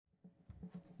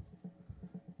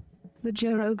The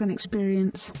Joe Rogan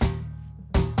Experience.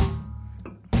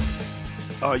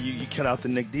 Oh, you cut out the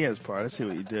Nick Diaz part. I see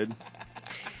what you did.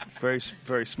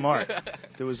 Very smart.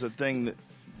 There was a thing that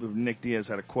Nick Diaz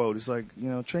had a quote. It's like,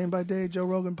 train by day, Joe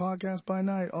Rogan podcast by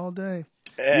night, all day.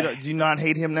 Do you not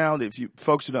hate him now? If you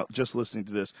folks are not just listening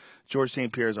to this, George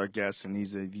St. Pierre is our guest, and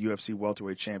he's the UFC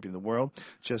Welterweight Champion of the world.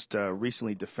 Just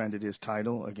recently defended his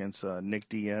title against Nick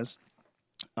Diaz.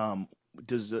 Are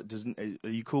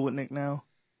you cool with Nick now?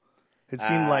 It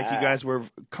seemed like you guys were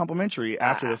complimentary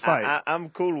after the fight. I'm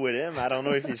cool with him. I don't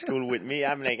know if he's cool with me.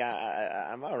 I'm like,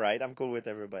 I'm all right. I'm cool with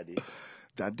everybody.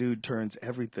 That dude turns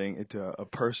everything into a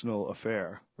personal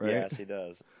affair, right? Yes, he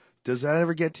does. Does that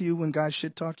ever get to you when guys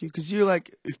shit talk you? Because you're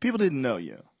like, if people didn't know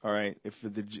you, all right, if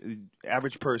the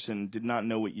average person did not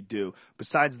know what you do,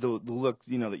 besides the look,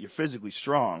 that you're physically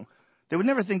strong, they would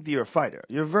never think that you're a fighter.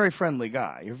 You're a very friendly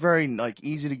guy. You're very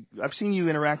easy to. I've seen you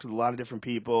interact with a lot of different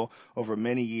people over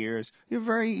many years. You're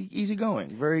very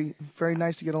easygoing, very very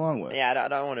nice to get along with. Yeah, I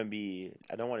don't want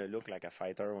to look like a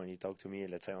fighter when you talk to me.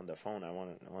 Let's say on the phone, I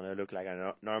want to look like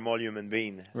a normal human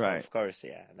being. Right. So of course,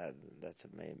 yeah, that's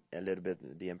a little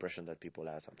bit the impression that people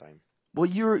have sometimes. Well,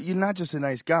 you're not just a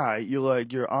nice guy.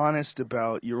 You're honest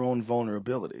about your own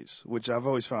vulnerabilities, which I've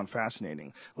always found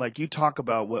fascinating. Like you talk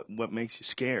about what makes you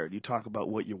scared. You talk about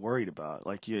what you're worried about.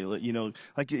 Like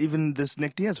like even this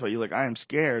Nick Diaz fight. You're like, I am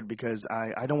scared because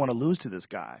I don't want to lose to this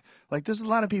guy. Like there's a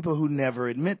lot of people who never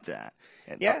admit that.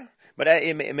 And, yeah, but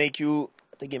it make you.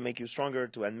 I think it make you stronger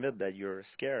to admit that you're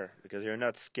scared because you're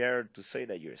not scared to say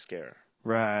that you're scared.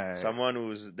 Right. Someone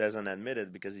who doesn't admit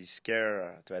it because he's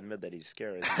scared to admit that he's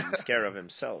scared. He's scared of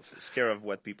himself. He's scared of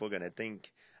what people are going to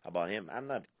think about him. I'm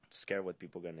not scared of what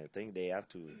people are going to think. They have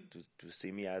to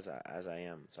see me as I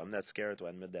am. So I'm not scared to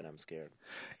admit that I'm scared.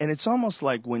 And it's almost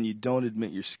like when you don't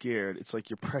admit you're scared, it's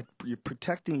like you're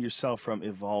protecting yourself from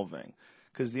evolving.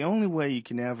 Because the only way you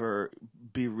can ever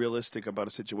be realistic about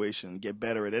a situation and get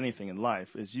better at anything in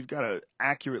life is you've got to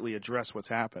accurately address what's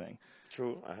happening.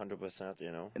 True,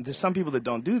 100%, And there's some people that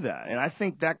don't do that. And I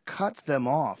think that cuts them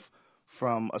off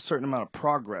from a certain amount of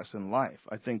progress in life.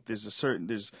 I think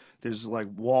there's like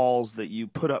walls that you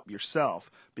put up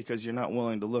yourself because you're not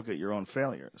willing to look at your own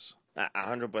failures.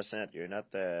 100%. You're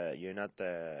not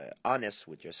honest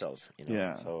with yourself,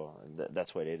 Yeah. So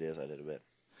that's what it is a little bit.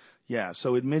 Yeah,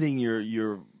 so admitting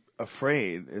you're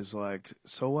afraid is like,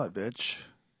 so what, bitch?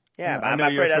 Yeah, but I I'm know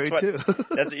afraid you're afraid too.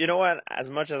 that's you know what? As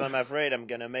much as I'm afraid, I'm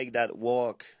gonna make that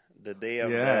walk the day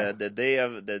of the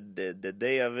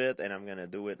day of it, and I'm gonna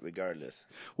do it regardless.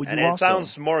 Well, and it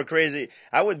sounds more crazy.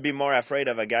 I would be more afraid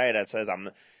of a guy that says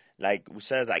I'm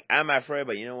afraid,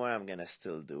 but you know what? I'm gonna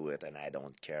still do it, and I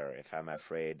don't care if I'm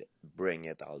afraid. Bring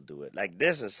it, I'll do it. Like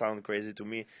this sound crazy to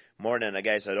me more than a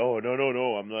guy said, "Oh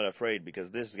no, I'm not afraid," because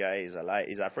this guy is a lie.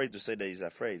 He's afraid to say that he's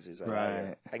afraid. He's a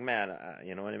liar. Like man,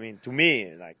 you know what I mean? To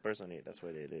me, like personally, that's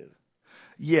what it is.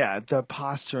 Yeah, the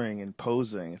posturing and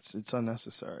posing, it's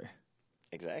unnecessary.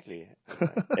 Exactly.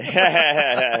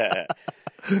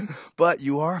 But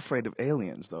you are afraid of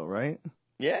aliens, though, right?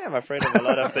 Yeah, I'm afraid of a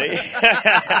lot of things.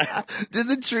 Is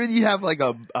it true you have like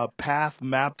a path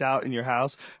mapped out in your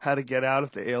house how to get out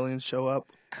if the aliens show up?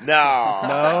 No,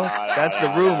 That's the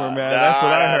rumor, man. That's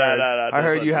what I heard. I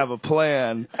heard you have a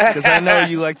plan because I know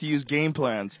you like to use game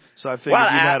plans. So I figured you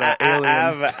had an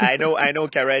alien. I know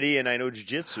karate and I know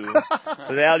jiu-jitsu.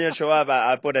 So the alien show up,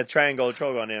 I put a triangle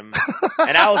choke on him,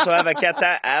 and I also have a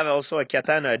katana. I have also a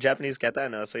katana, a Japanese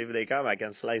katana. So if they come, I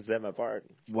can slice them apart.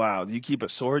 Wow, do you keep a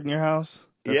sword in your house?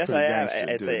 That's yes, I have.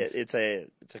 Gangster, it's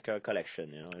a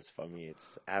collection. It's for me.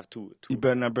 I have two. You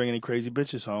better not bring any crazy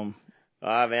bitches home.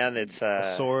 Oh man, it's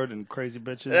a sword and crazy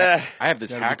bitches. I have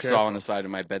this hacksaw on the side of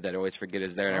my bed that I always forget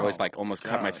is there, and I always almost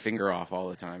cut my finger off all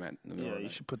the time. Yeah, you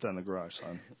should put that in the garage,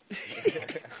 son.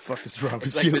 Fuck is wrong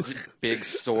with it's you? Like this big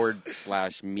sword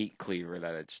 / meat cleaver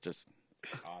that it's just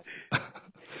awesome.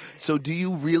 So, do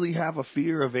you really have a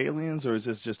fear of aliens, or is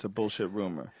this just a bullshit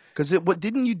rumor? Because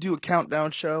didn't you do a countdown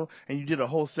show and you did a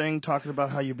whole thing talking about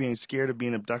how you're being scared of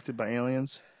being abducted by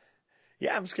aliens?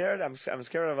 Yeah, I'm scared. I'm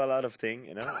scared of a lot of things,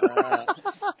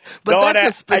 But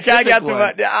that's a specific I can't get one. too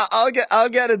much. I'll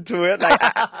get into it. Like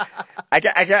I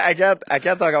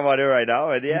can't talk about it right now.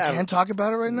 But yeah, you can't talk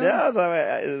about it right now. Yeah, so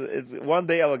it's one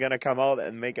day I'm gonna come out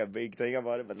and make a big thing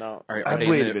about it. But no. Are they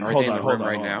in the room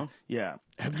right now? Yeah.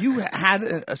 Have you had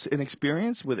an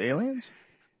experience with aliens?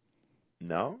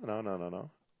 No.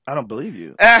 I don't believe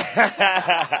you.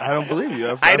 I don't believe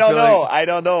you. I don't know. I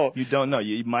don't know. You don't know.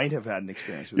 You might have had an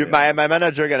experience with it. My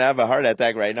manager gonna have a heart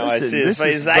attack right now. Listen, I see his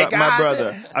face. Is like, my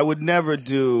brother. I would never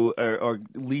do or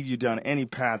lead you down any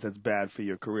path that's bad for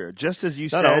your career. Just as you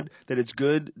said that it's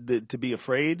good to be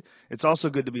afraid, it's also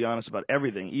good to be honest about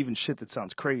everything, even shit that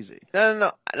sounds crazy.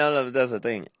 No. That's the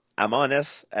thing. I'm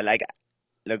honest.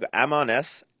 Look, I'm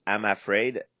honest. I'm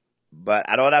afraid. But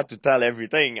I don't have to tell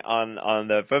everything on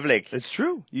the public. It's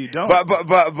true. You don't.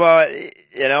 But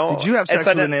you know. Did you have sex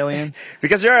with an alien?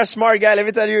 Because you're a smart guy. Let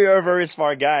me tell you, you're a very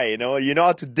smart guy. You know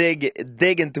how to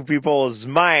dig into people's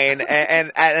mind.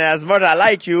 and as much as I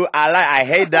like you, I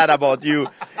hate that about you.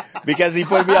 Because he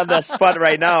put me on the spot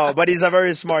right now. But he's a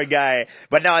very smart guy.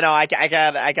 But no, I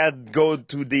can't go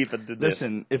too deep into this.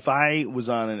 Listen, if I was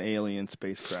on an alien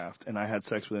spacecraft and I had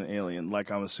sex with an alien, like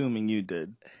I'm assuming you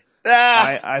did,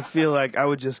 I feel like I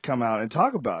would just come out and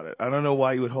talk about it. I don't know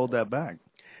why you would hold that back.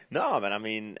 No, but I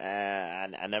mean, I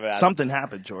never. Something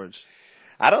happened, George.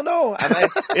 I don't know.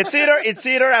 It's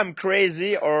either I'm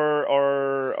crazy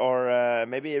or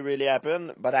maybe it really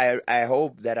happened. But I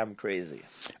hope that I'm crazy.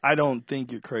 I don't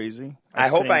think you're crazy. I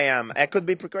hope I am. I could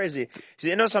be crazy.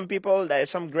 You know, some people,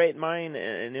 some great mind.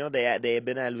 You know, they've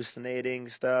been hallucinating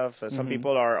stuff. Some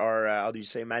people are how do you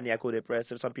say,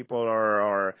 maniaco-depressive. Some people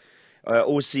are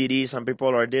OCD, some people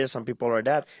are this, some people are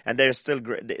that, and they're still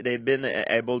they've been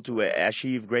able to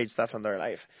achieve great stuff in their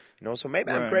life. You know, so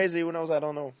maybe I'm crazy. Who knows? I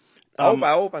don't know.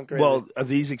 I hope I'm crazy. Well, are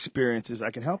these experiences? I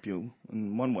can help you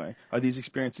in one way. Are these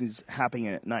experiences happening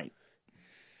at night?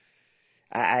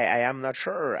 I am not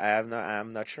sure.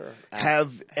 I'm not sure.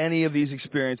 Have any of these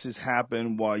experiences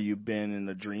happened while you've been in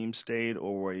a dream state,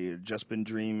 or where you've just been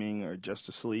dreaming, or just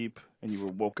asleep and you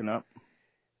were woken up?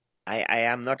 I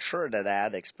am not sure that I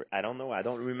had I don't know. I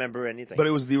don't remember anything. But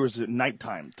there was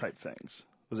nighttime type things.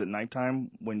 Was it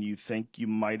nighttime when you think you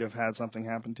might have had something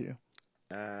happen to you?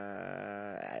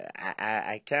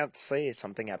 I can't say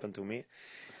something happened to me.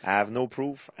 I have no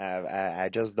proof. I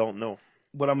just don't know.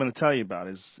 What I'm going to tell you about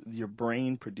is your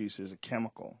brain produces a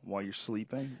chemical while you're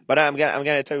sleeping. But I'm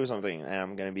gonna tell you something, and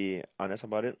I'm gonna be honest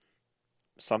about it.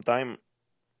 Sometime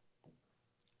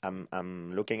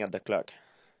I'm looking at the clock.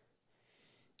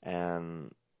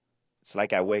 And it's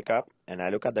like I wake up and I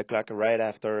look at the clock right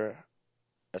after,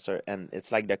 and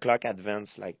it's like the clock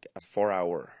advanced like a 4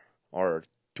 hour or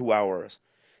 2 hours.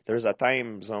 There's a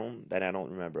time zone that I don't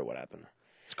remember what happened.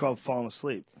 It's called falling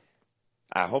asleep.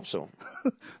 I hope so.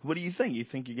 What do you think? You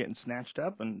think you're getting snatched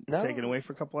up and taken away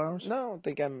for a couple hours? No, I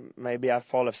think maybe I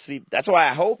fall asleep. That's why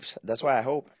I hope.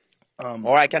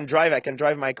 Or I can drive. I can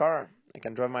drive my car.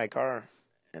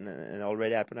 And it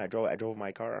already happened. I drove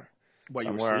my car. While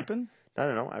you were sleeping?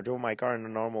 No. I drove my car on a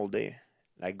normal day,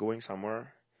 like going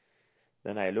somewhere.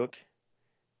 Then I look,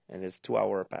 and it's 2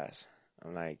 hours past.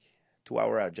 I'm like, 2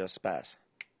 hours have just passed,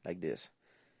 like this.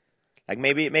 Like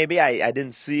maybe I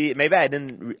didn't see. Maybe I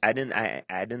didn't.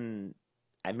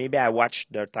 Maybe I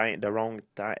watched the wrong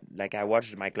time. Like I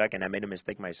watched my clock and I made a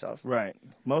mistake myself. Right.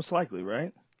 Most likely,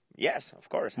 right? Yes, of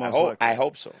course. Most I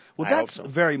hope so. Well, that's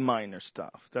very minor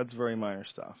stuff.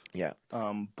 Yeah.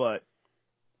 But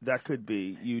that could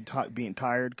be you being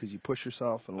tired because you push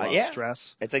yourself and a lot of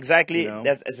stress. It's exactly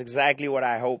it's exactly what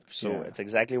I hope. So it's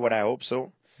exactly what I hope.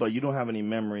 So. But you don't have any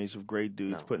memories of great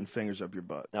dudes putting fingers up your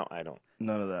butt. No, I don't.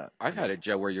 None of that. I've had it,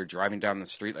 Joe, where you're driving down the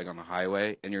street, like on the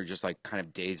highway, and you're just like kind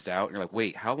of dazed out. And you're like,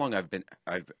 wait, how long I've been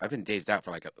dazed out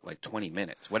for like 20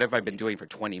 minutes. What have I been doing for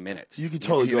 20 minutes? You could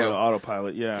totally go to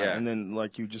autopilot, and then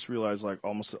like you just realize like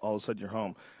almost all of a sudden you're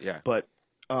home. Yeah. But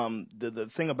the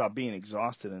thing about being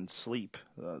exhausted and sleep,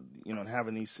 and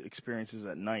having these experiences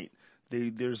at night.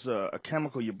 There's a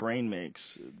chemical your brain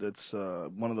makes that's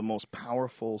one of the most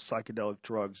powerful psychedelic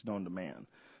drugs known to man.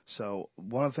 So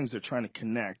one of the things they're trying to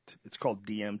connect, it's called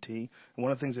DMT, and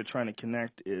one of the things they're trying to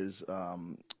connect is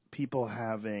people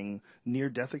having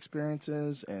near-death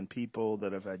experiences and people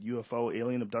that have had UFO,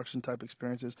 alien abduction type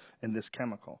experiences, and this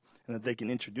chemical. And that they can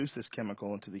introduce this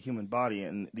chemical into the human body,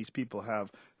 and these people have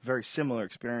very similar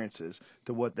experiences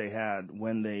to what they had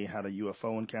when they had a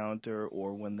UFO encounter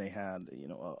or when they had,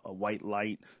 a white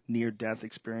light near-death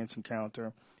experience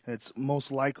encounter. And it's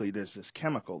most likely there's this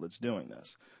chemical that's doing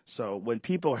this. So when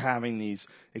people are having these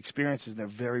experiences, they're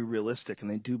very realistic,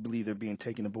 and they do believe they're being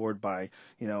taken aboard by,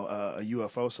 a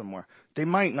UFO somewhere. They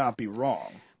might not be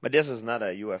wrong. But this is not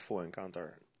a UFO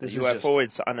encounter. The UFO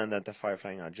is unidentified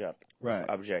flying object. Right.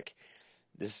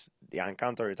 The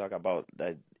encounter you talk about,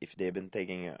 that if they've been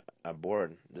taking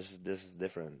aboard, this is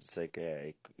different. It's like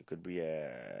it could be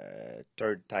a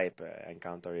third type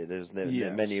encounter. There's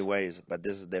many ways, but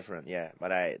this is different. Yeah,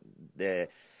 but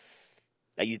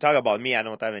like you talk about me, I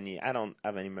don't have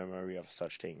any memory of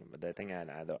such thing. But the thing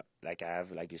I don't, like I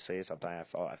have, like you say, sometimes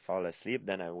I fall asleep,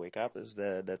 then I wake up, is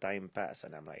the time pass,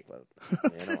 and I'm like, well,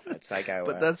 it's like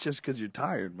But that's just because you're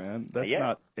tired, man. That's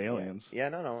not aliens. Yeah,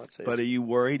 no. But are you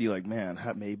worried? You're like, man,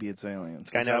 maybe it's aliens. It's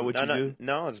kind is that of what you do?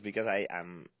 No, it's because I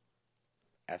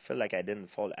feel like I didn't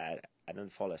fall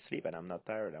asleep, and I'm not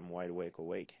tired. I'm wide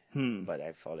awake. But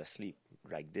I fall asleep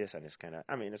like this, and it's kind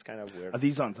of weird. Are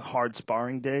these on hard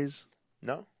sparring days?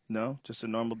 No, Just a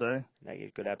normal day. like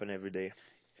it could happen every day.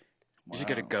 You should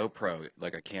get a GoPro,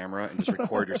 like a camera, and just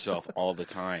record yourself all the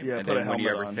time. Yeah, and put then a when you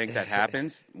helmet ever on. think that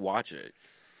happens, watch it.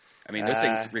 I mean, those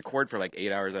things record for like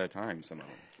 8 hours at a time. Some of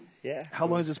them. Yeah. How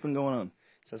long has this been going on?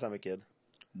 Since I'm a kid.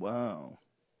 Wow.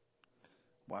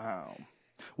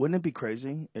 Wouldn't it be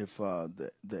crazy if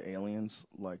the aliens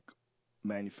like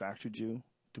manufactured you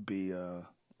to be a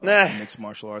mixed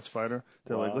martial arts fighter?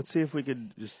 They're like, let's see if we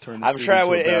could just turn this I'm dude sure I into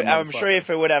would. a bad I'm sure motherfucker. if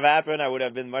it would have happened, I would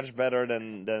have been much better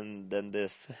than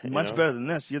this. Much better than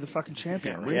this. You're the fucking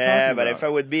champion. What are you Yeah, talking but about? if I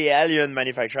would be alien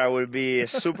manufacturer, I would be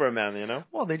Superman.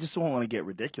 Well, they just don't want to get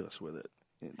ridiculous with it.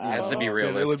 It has to be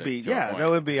realistic. It would be, to a point. that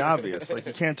would be obvious. Like,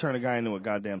 you can't turn a guy into a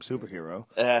goddamn superhero.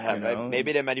 You know?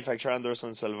 Maybe they manufacture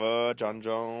Anderson Silva, John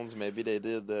Jones. Maybe they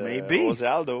did. Maybe. Jose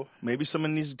Aldo. Maybe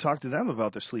someone needs to talk to them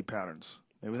about their sleep patterns.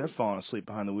 Maybe they're falling asleep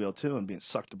behind the wheel too and being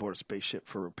sucked aboard a spaceship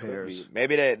for repairs.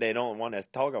 Maybe they don't want to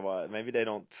talk about it. Maybe they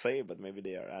don't say, but maybe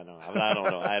they are. I don't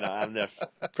know. I'm just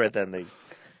pretending.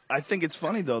 I think it's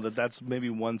funny though that's maybe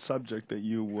one subject that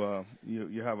you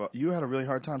had a really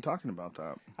hard time talking about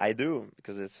that. I do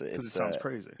because it sounds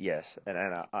crazy. Yes,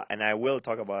 and I will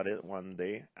talk about it one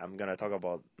day. I'm gonna talk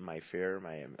about my fear,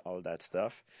 all that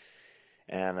stuff,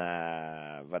 and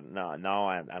but now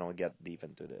I don't get deep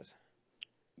into this.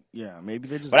 Yeah, maybe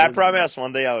they just. But I promise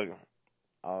one day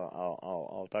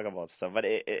I'll talk about stuff. But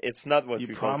it's not what you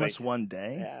people promise think. one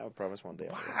day. Yeah, I promise one day.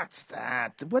 What's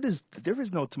that? There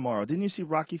is no tomorrow. Didn't you see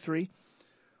Rocky 3?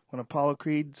 When Apollo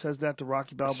Creed says that to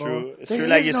Rocky Balboa. It's true. It's There true. is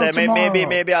Like you no said, tomorrow.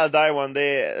 maybe I'll die one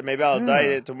day. Maybe I'll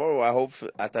die tomorrow. I hope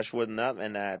I touch wood not.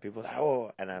 And people,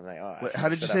 and I'm like, Wait, how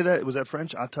did you say that? Was that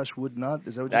French? I touch wood not.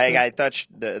 Is that what you like said? I touch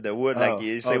the wood, like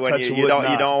you say when touch you wood don't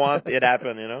not. want it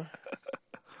happen,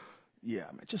 Yeah,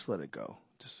 man, just let it go.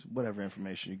 Just whatever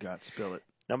information you got, spill it.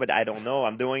 No, but I don't know.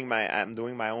 I'm doing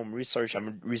my own research.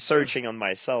 I'm researching on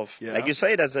myself. Yeah. Like you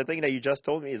say, that's the thing that you just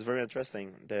told me is very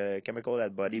interesting. The chemical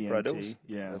that body DMT, produces.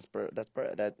 yeah.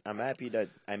 That I'm happy that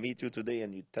I meet you today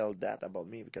and you tell that about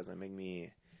me because it make me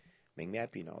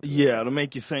happy now. Yeah, it'll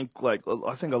make you think. Like,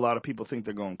 I think a lot of people think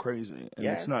they're going crazy, and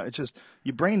it's not. It's just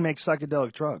your brain makes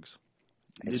psychedelic drugs.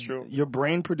 It's true. Your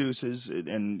brain produces it,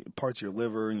 and parts of your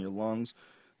liver and your lungs.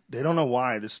 They don't know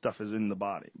why this stuff is in the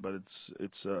body, but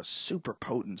it's a super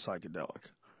potent psychedelic.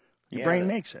 Your brain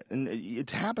makes it, and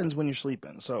it happens when you're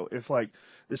sleeping. So if like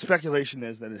the speculation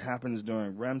is that it happens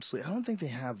during REM sleep, I don't think they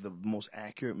have the most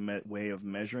accurate way of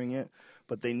measuring it,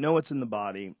 but they know it's in the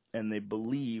body, and they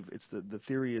believe it's the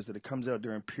theory is that it comes out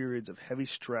during periods of heavy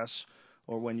stress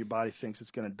or when your body thinks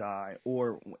it's going to die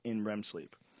or in REM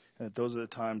sleep. And that those are the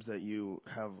times that you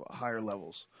have higher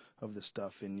levels of this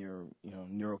stuff in your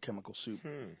neurochemical soup.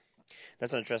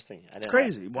 That's interesting. It's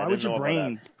crazy. Why would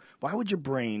your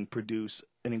brain produce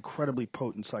an incredibly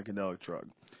potent psychedelic drug?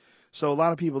 So a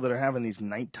lot of people that are having these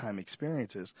nighttime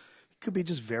experiences, it could be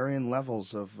just varying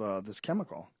levels of this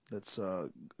chemical that's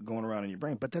going around in your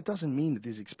brain. But that doesn't mean that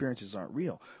these experiences aren't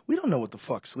real. We don't know what the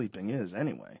fuck sleeping is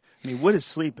anyway. I mean, what is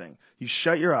sleeping? You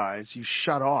shut your eyes, you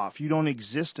shut off, you don't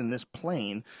exist in this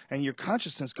plane, and your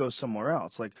consciousness goes somewhere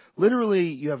else. Like, literally,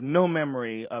 you have no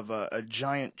memory of a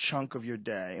giant chunk of your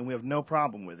day, and we have no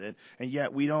problem with it, and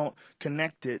yet we don't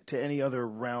connect it to any other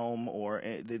realm or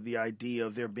the idea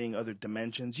of there being other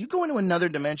dimensions. You go into another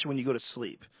dimension when you go to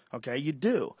sleep, okay? You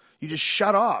do. You just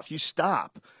shut off. You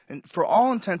stop. And for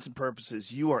all intents and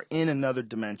purposes, you are in another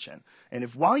dimension. And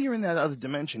if while you're in that other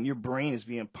dimension, your brain is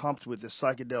being pumped with this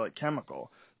psychedelic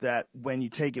chemical that when you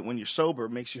take it when you're sober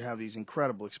makes you have these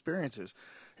incredible experiences,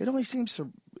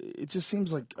 it just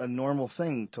seems like a normal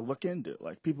thing to look into.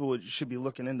 Like people should be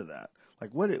looking into that.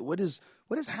 Like what is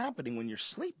happening when you're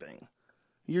sleeping?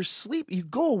 You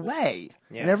go away.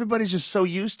 Yeah. And everybody's just so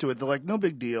used to it. They're like, no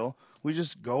big deal. We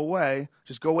just go away.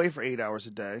 Just go away for 8 hours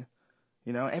a day.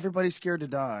 Everybody's scared to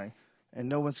die, and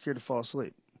no one's scared to fall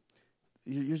asleep.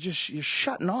 You're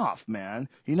shutting off, man.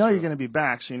 You're going to be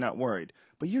back, so you're not worried.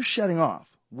 But you're shutting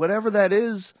off. Whatever that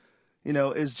is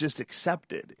just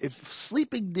accepted. If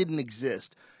sleeping didn't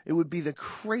exist, it would be the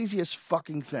craziest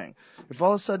fucking thing. If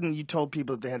all of a sudden you told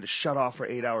people that they had to shut off for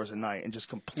 8 hours a night and just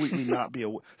completely not be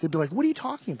aware, they'd be like, what are you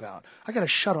talking about? I got to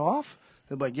shut off?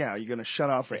 They're like, yeah, you're going to shut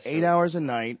off for That's 8 true. hours a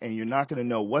night, and you're not going to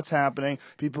know what's happening.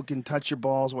 People can touch your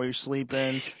balls while you're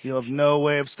sleeping. You'll have no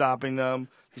way of stopping them.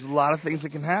 There's a lot of things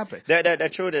that can happen. The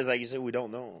truth is, like you say, we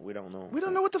don't know. We don't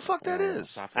know what the fuck that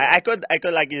is. I could like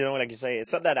like you say,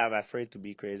 it's not that I'm afraid to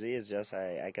be crazy. It's just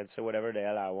I can say whatever the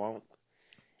hell I want,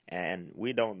 and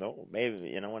we don't know. Maybe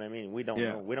you know what I mean. We don't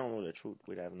know. We don't know the truth.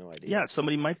 We have no idea. Yeah,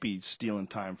 somebody might be stealing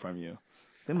time from you.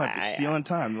 They might be stealing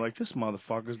time. They're like, this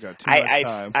motherfucker's got too much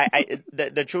time.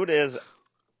 The truth is,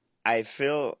 I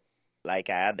feel like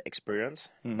I had experience,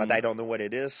 but I don't know what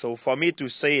it is. So for me to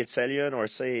say it's alien or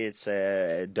say it's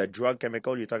the drug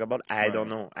chemical you talk about, I don't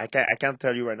know. I can't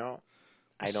tell you right now.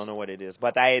 I don't know what it is.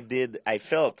 But I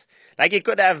felt like it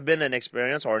could have been an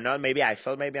experience or not. Maybe I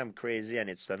felt maybe I'm crazy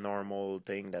and it's the normal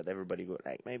thing that everybody go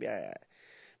like. Maybe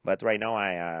but right now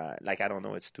I don't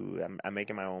know. I'm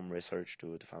making my own research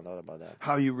to find out about that.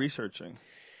 How are you researching?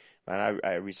 And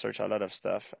I research a lot of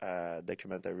stuff,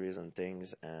 documentaries and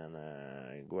things, and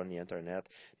go on the internet.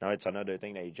 Now it's another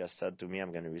thing that you just said to me.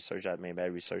 I'm going to research that. Maybe I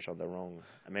research on the wrong.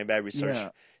 Maybe I research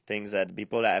things that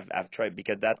people have tried,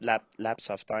 because that lapse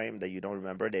of time that you don't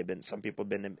remember. Some people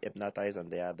been hypnotized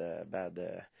and they had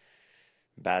a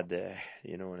bad,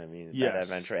 you know what I mean? Bad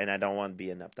adventure, and I don't want to be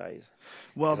hypnotized.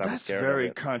 Well, that's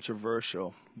very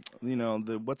controversial. You know,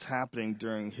 what's happening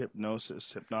during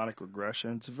hypnosis, hypnotic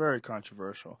regression, it's very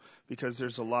controversial because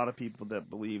there's a lot of people that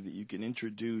believe that you can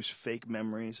introduce fake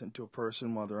memories into a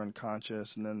person while they're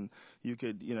unconscious, and then you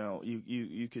could,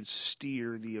 you could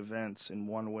steer the events in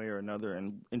one way or another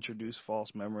and introduce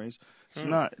false memories.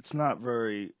 It's not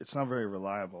very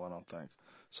reliable, I don't think.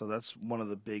 So that's one of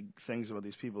the big things about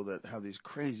these people that have these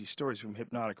crazy stories from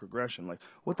hypnotic regression. Like,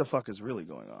 what the fuck is really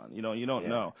going on? You don't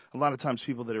know. A lot of times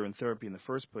people that are in therapy in the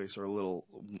first place are a little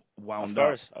wound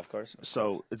up. Of course.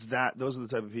 So it's those are the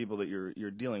type of people that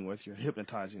you're dealing with. You're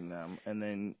hypnotizing them, and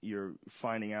then you're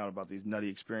finding out about these nutty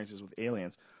experiences with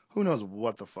aliens. Who knows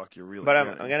what the fuck you're really But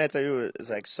getting. I'm going to tell you, it's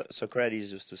like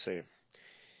Socrates used to say,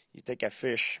 you take a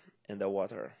fish in the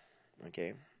water,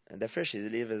 okay? And the fish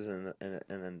lives in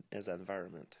his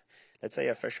environment. Let's say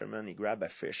a fisherman, he grab a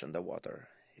fish in the water.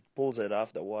 He pulls it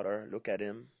off the water, look at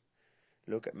him,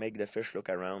 make the fish look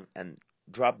around, and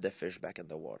drop the fish back in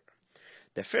the water.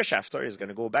 The fish after is going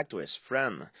to go back to his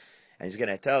friend, and he's going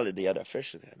to tell the other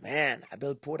fish, man, I've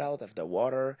been put out of the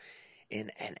water, and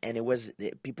it was,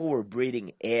 people were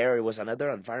breathing air. It was another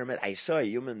environment. I saw a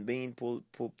human being pull,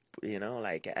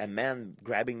 like a man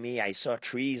grabbing me. I saw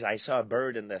trees. I saw a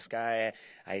bird in the sky.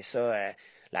 I saw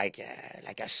like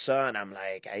a sun. I'm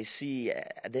like, I see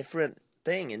a different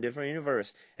thing in different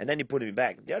universe. And then he put me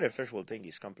back. The other fish will think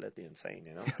he's completely insane,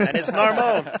 and it's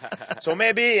normal. So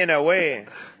maybe in a way,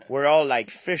 we're all like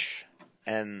fish.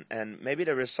 And maybe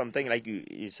there is something like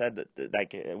you said that,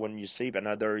 like when you sleep,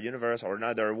 another universe or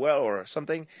another world or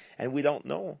something, and we don't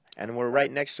know, and we're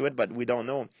right next to it, but we don't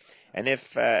know. And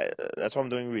if that's why I'm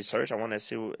doing research, I want to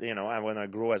see, I want to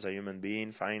grow as a human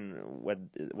being, find what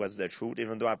was the truth,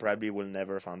 even though I probably will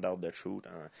never find out the truth.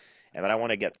 But I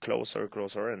want to get closer,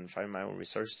 and find my own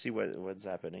research, see what's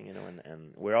happening,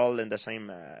 and we're all in the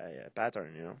same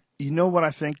pattern, You know what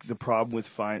I think the problem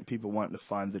with people wanting to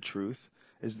find the truth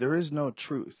is there is no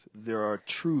truth. There are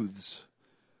truths.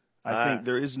 I think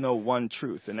there is no one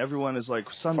truth. And everyone is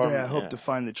like, someday I hope to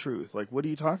find the truth. Like, what are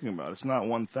you talking about? It's not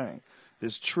one thing.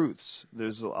 There's truths.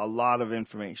 There's a lot of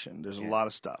information. There's a lot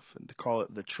of stuff. And to call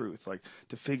it the truth, like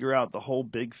to figure out the whole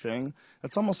big thing,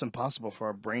 that's almost impossible for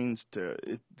our brains to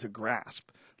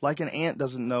grasp. Like an ant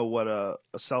doesn't know what a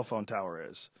cell phone tower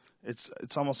is. It's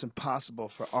almost impossible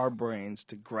for our brains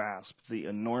to grasp the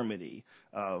enormity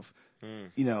of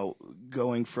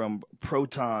going from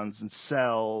protons and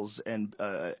cells and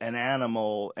an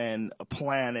animal and a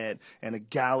planet and a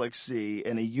galaxy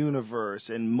and a universe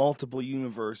and multiple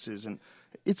universes, and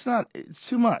it's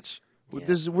too much. Yeah.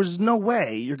 There's no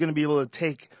way you're going to be able to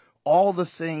take all the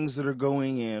things that are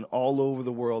going in all over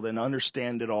the world and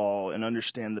understand it all and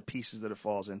understand the pieces that it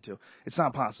falls into. It's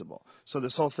not possible. So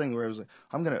this whole thing where I was like,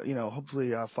 I'm going to,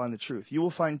 hopefully I'll find the truth. You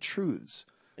will find truths.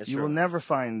 You will never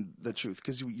find the truth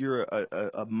because you're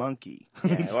a monkey.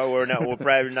 Yeah, well, we're not. We're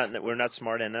probably not. We're not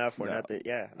smart enough. We're not.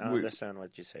 I understand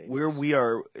what you say.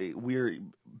 We're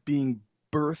being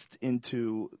birthed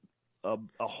into a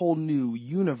whole new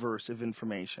universe of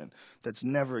information that's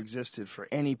never existed for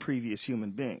any previous human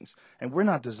beings, and we're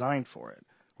not designed for it.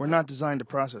 We're not designed to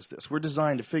process this. We're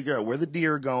designed to figure out where the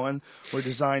deer are going. We're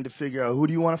designed to figure out who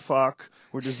do you want to fuck.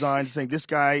 We're designed to think this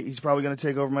guy, he's probably going to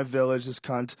take over my village, this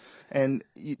cunt. And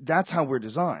that's how we're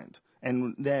designed.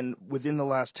 And then within the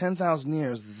last 10,000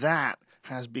 years, that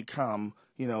has become,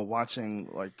 watching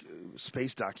like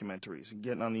space documentaries and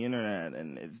getting on the internet.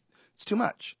 And It's too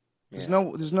much. There's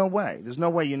Yeah. there's no way. There's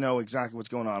no way you know exactly what's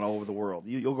going on all over the world.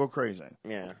 You'll go crazy.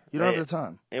 Yeah. You don't have the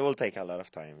time. It will take a lot of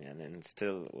time, and then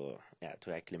still,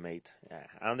 to acclimate. Yeah,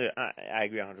 I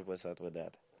agree 100% with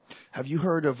that. Have you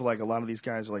heard of like a lot of these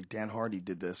guys like Dan Hardy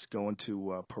did this going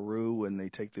to Peru and they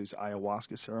take these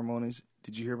ayahuasca ceremonies?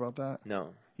 Did you hear about that?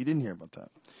 No. You didn't hear about that.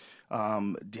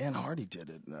 Dan Hardy did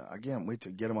it. I can't wait to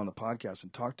get him on the podcast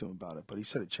and talk to him about it. But he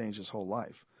said it changed his whole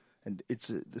life. And it's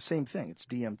the same thing. It's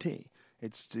DMT.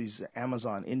 It's these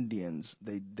Amazon Indians.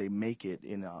 They make it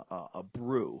in a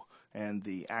brew, and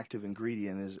the active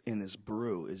ingredient in this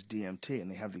brew is DMT. And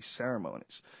they have these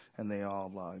ceremonies, and they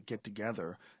all get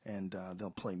together, and they'll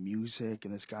play music.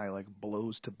 And this guy like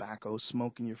blows tobacco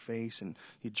smoke in your face, and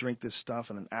you drink this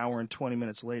stuff. And an hour and 20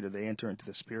 minutes later, they enter into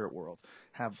the spirit world,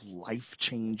 have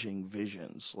life-changing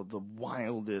visions, the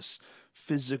wildest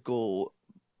physical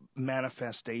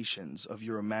manifestations of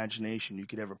your imagination you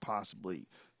could ever possibly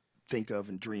think of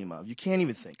and dream of. You can't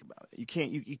even think about it. You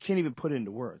can't even put it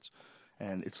into words.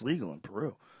 And it's legal in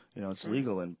Peru. It's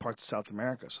legal in parts of South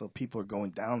America. So people are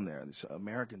going down there. These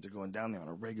Americans are going down there on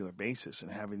a regular basis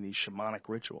and having these shamanic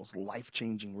rituals,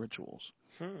 life-changing rituals.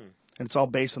 And it's all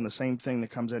based on the same thing that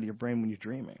comes out of your brain when you're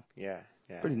dreaming. Yeah.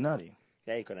 Pretty nutty.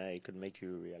 Yeah, it could make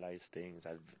you realize things.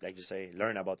 Like you say,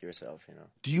 learn about yourself,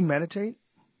 Do you meditate?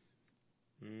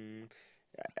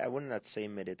 I would not say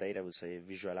meditate. I would say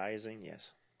visualizing,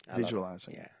 yes.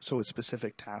 Visualizing. Yeah. So with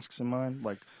specific tasks in mind,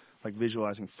 like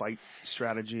visualizing fight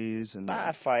strategies and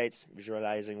fights,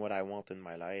 visualizing what I want in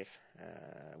my life,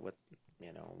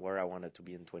 where I wanted to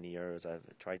be in 20 years. I've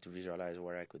tried to visualize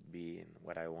where I could be and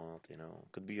what I want.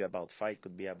 Could be about fight,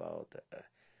 could be about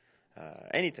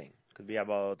anything. Could be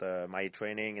about my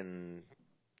training in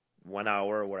 1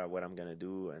 hour, what I'm gonna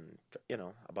do, and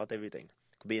about everything.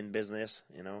 Could be in business,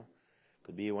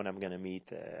 Could be when I'm going to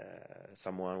meet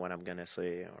someone, what I'm going to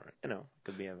say, or,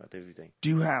 could be about everything. Do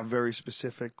you have very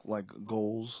specific, like,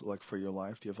 goals, like, for your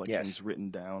life? Do you have, like, Yes. things written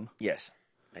down? Yes,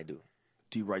 I do.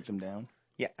 Do you write them down?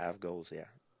 Yeah, I have goals, yeah.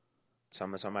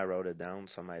 Some I wrote it down,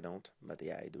 some I don't. But,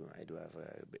 yeah, I do. I do have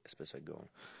a specific goal.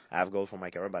 I have goals for my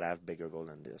career, but I have bigger goal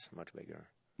than this, much bigger.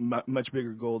 Much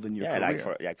bigger goal than your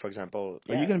career? Like for example...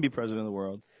 Are you going to be president of the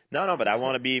world? No, but I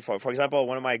want to be, for example,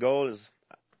 one of my goals,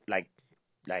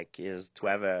 is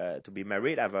to be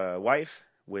married, have a wife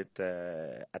with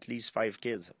at least 4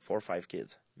 or 5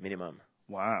 kids minimum.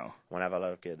 Wow. Want to have a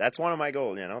lot of kids. That's one of my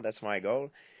goals, That's my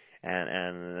goal,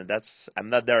 and that's I'm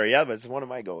not there yet, but it's one of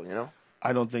my goals,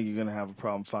 I don't think you're gonna have a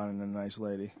problem finding a nice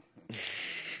lady.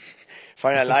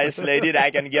 Find a nice lady that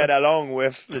I can get along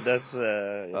with. That's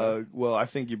well, I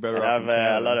think you're better off have in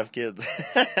Canada. a lot of kids.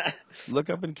 Look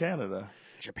up in Canada.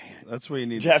 Japan. That's where you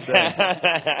need to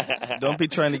stay. Don't be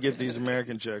trying to get these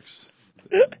American chicks.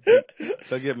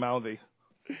 They'll get mouthy,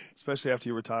 especially after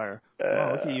you retire.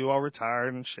 Look at you all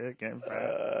retired and shit, getting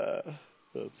fat.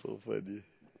 That's so funny.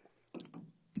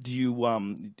 Do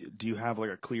you have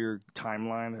like a clear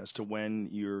timeline as to when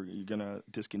you're gonna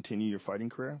discontinue your fighting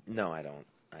career? No, I don't.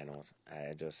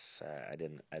 I just I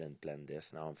didn't plan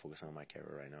this. Now I'm focusing on my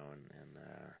career right now, and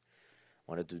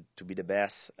wanted to be the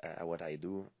best at what I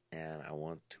do, and I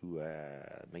want to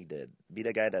be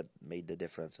the guy that made the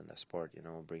difference in the sport.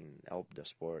 Help the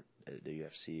sport, the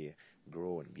UFC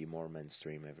grow and be more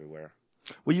mainstream everywhere.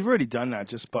 Well, you've already done that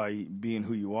just by being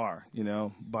who you are,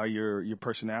 by your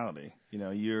personality,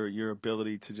 your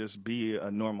ability to just be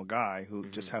a normal guy who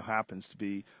just happens to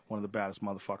be one of the baddest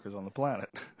motherfuckers on the planet.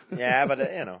 Yeah, but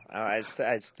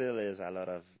it still is a lot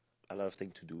of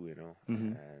things to do,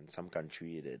 In some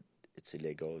country it's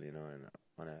illegal, and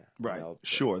want to help.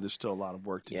 Sure, there's still a lot of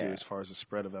work to do as far as the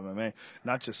spread of MMA.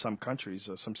 Not just some countries,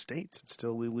 some states. It's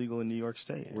still illegal in New York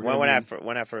State. Yeah.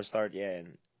 When I first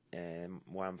started, and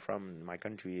where I'm from, my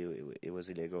country, it was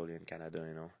illegal in Canada.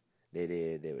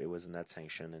 It was not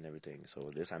sanctioned and everything. So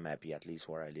I'm happy at least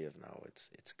where I live now.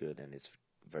 It's good and it's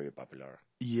very popular.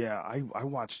 Yeah, I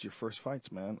watched your first fights,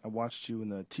 man. I watched you in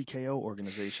the TKO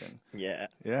organization. Yeah,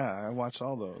 I watched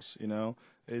all those.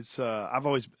 It's I've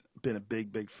always been a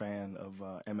big fan of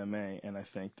MMA, and I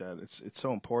think that it's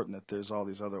so important that there's all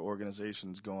these other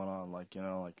organizations going on, like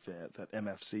that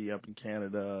MFC up in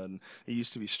Canada, and it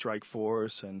used to be Strike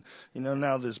Force, and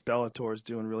now there's Bellator's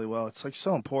doing really well. It's like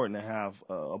so important to have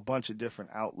a bunch of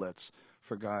different outlets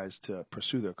for guys to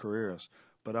pursue their careers.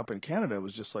 But up in Canada, it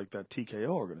was just like that TKO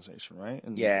organization, right?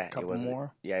 And yeah, a couple it was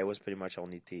more. Yeah, it was pretty much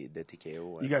only the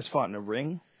TKO. You guys fought in a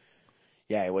ring?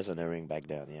 Yeah, it was in the ring back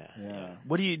then. Yeah.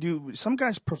 What do you do? Some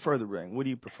guys prefer the ring. What do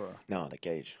you prefer? No, the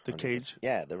cage. The cage?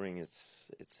 Yeah, the ring it's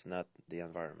not the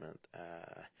environment.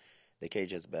 The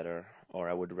cage is better, or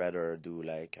I would rather do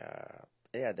like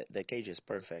Yeah, the cage is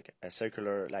perfect. A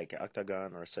circular, like an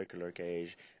octagon or a circular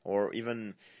cage, or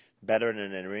even better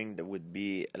than a ring, that would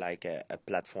be like a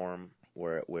platform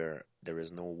where there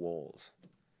is no walls.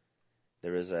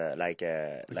 There is a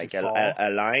a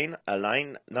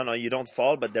line. No, you don't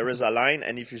fall, but there is a line,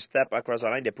 and if you step across a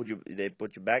line, they put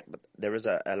you back. But there is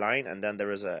a line, and then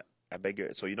there is a bigger,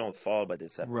 so you don't fall, but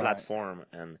it's a platform,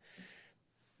 and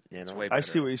It's way I better.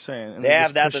 see what you're saying. And they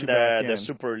have that push in you back the in.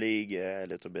 Super League a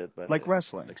little bit, but Like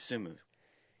wrestling. Like sumo.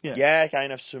 Yeah.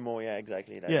 kind of sumo. Yeah,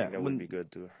 exactly. I think that would be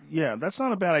good too. Yeah, that's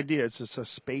not a bad idea. It's just a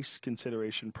space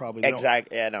consideration, probably. They don't-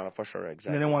 Exactly. Yeah, no, for sure. They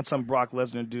Exactly. don't want some Brock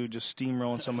Lesnar dude just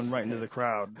steamrolling someone right into the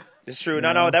crowd. It's true. You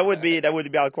No, know? that would be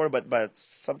hardcore, but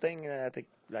something I think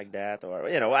like that, or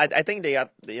I think they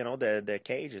got the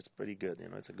cage is pretty good.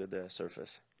 It's a good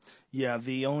surface. Yeah,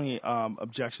 the only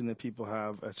objection that people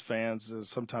have as fans is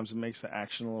sometimes it makes the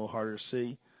action a little harder to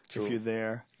see True. if you're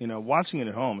there. Watching it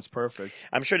at home, it's perfect.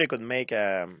 I'm sure they could make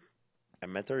a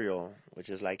material which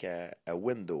is like a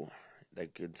window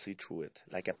that could see through it,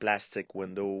 like a plastic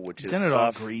window which is Then it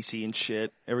all soft. greasy and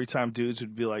shit. Every time dudes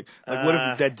would be like what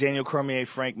if that Daniel Cormier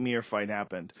Frank Mir fight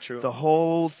happened? True. The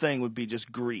whole thing would be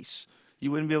just grease. You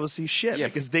wouldn't be able to see shit Yeah.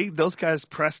 because those guys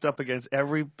pressed up against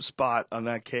every spot on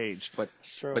that cage. But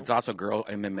True. it's also girl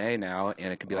MMA now,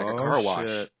 and it could be like a car wash.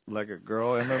 Shit. Like a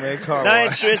girl MMA car No,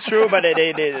 wash. it's true, but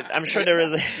I'm sure there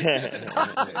is.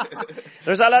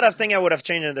 There's a lot of things I would have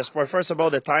changed in the sport. First of all,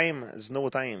 the time is no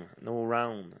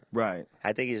round. Right.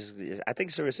 I think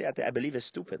seriously, I believe it's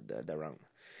stupid the round.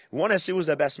 We want to see who's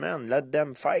the best man. Let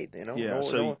them fight. Yeah,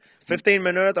 so no 15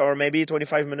 minutes or maybe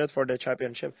 25 minutes for the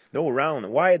championship. No round.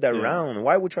 Why the round?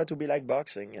 Why we try to be like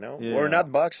boxing? Yeah. We're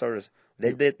not boxers.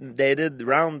 They did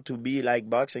round to be like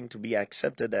boxing, to be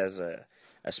accepted as a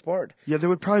sport. Yeah, there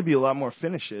would probably be a lot more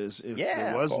finishes if Yeah,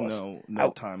 there of was course.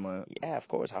 no time limit. Yeah, of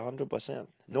course, 100%.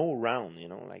 No round,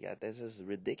 like this is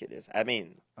ridiculous. I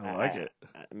mean, I like it.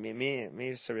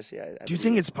 Me, seriously. I Do you believe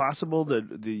think it. it's possible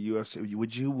that the UFC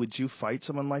would you fight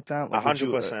someone like that? Like,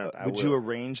 100%, I Would you will.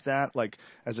 arrange that like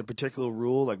as a particular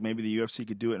rule? Like maybe the UFC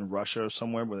could do it in Russia or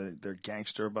somewhere where they're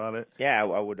gangster about it. Yeah,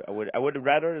 I would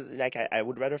rather I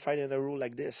would rather fight in a rule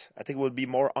like this. I think it would be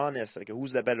more honest. Like,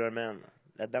 who's the better man?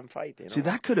 Let them fight. See,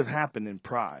 that could have happened in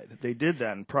Pride. They did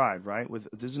that in Pride, right?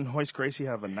 Doesn't Hoist Gracie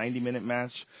have a 90-minute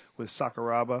match with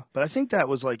Sakuraba? But I think that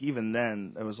was like even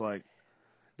then it was like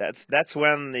That's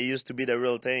when they used to be the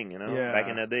real thing. Yeah. Back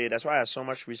in the day. That's why I have so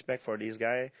much respect for these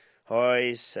guys.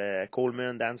 Hoyce,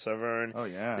 Coleman, Dan Severn. oh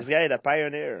yeah, This guy, the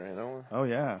pioneer. oh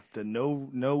yeah, the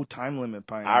no time limit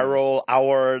pioneers. Harold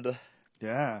Howard.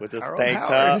 Yeah, With his Harold tank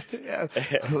Howard.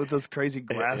 Yeah, with those crazy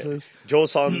glasses. Joe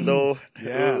Sondo.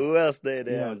 Yeah. Who else they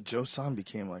Yeah, have? Joe San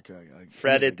became like a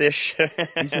Freddy Tish.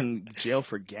 He's in jail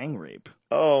for gang rape.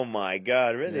 Oh my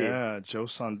God! Really? Yeah, Joe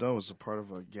Sando was a part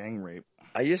of a gang rape.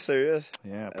 Are you serious?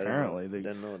 Yeah, I apparently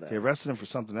didn't know that. they arrested him for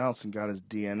something else and got his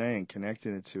DNA and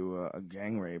connected it to a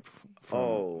gang rape from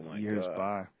Oh, my years God.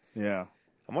 by. Yeah,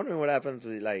 I'm wondering what happened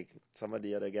to some of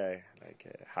the other guy, like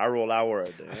Harold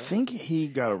Howard. I think he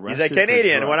got He's arrested. a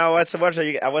Canadian. For When I was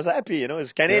watching, I was happy.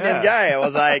 He's a Canadian Yeah. guy. I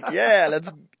was like, yeah, let's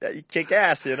kick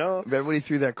ass. Remember when he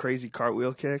threw that crazy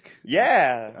cartwheel kick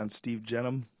Yeah. on Steve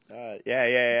Jenham?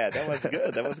 Yeah. That was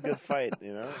good. That was a good fight.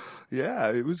 Yeah,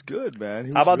 it was good, man.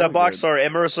 He How was about the really boxer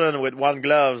Emerson with one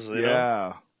gloves? good. You know?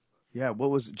 Yeah. Yeah, what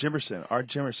was Jimerson? Art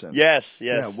Jimerson. Yes.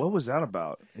 Yeah, what was that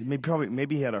about?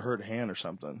 Maybe he had a hurt hand or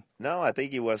something. No, I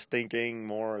think he was thinking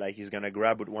more like he's gonna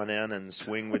grab with one hand and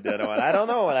swing with the other one. I don't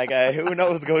know. Who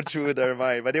knows go through their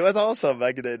mind? But it was awesome.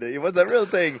 It was a real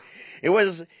thing. It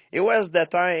was the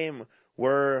time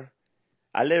where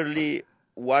I literally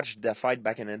watched the fight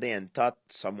back in the day and thought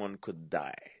someone could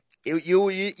die. You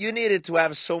needed to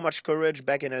have so much courage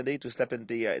back in the day to step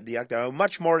into the octagon,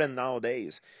 much more than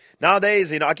nowadays.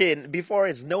 Nowadays, before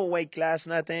it's no weight class,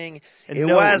 nothing. And It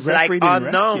no was like referee didn't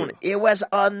unknown. rescue. It was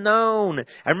unknown.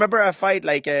 I remember a fight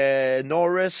like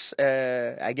Norris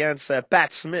against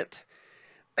Pat Smith.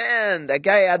 Man, the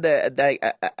guy had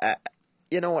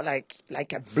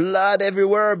like a blood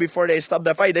everywhere before they stopped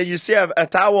the fight. Then you see a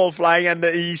towel flying, and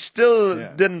he still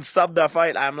didn't stop the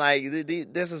fight. I'm like,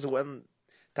 this is when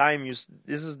this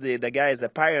is the guys, the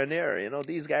pioneer.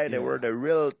 These guys, they were the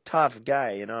real tough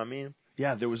guy. You know what I mean?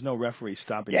 Yeah, there was no referee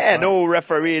stopping. Yeah, the fight. no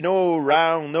referee, no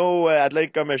round, no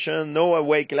athletic commission, no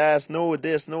weight class, no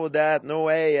this, no that, no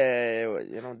way.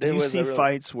 Do you see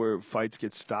fights where fights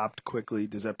get stopped quickly?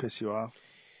 Does that piss you off?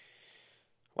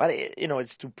 Well,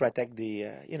 it's to protect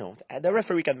the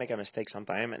referee can make a mistake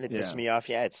sometime, and it pisses me off.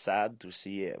 Yeah, it's sad to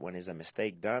see when there's a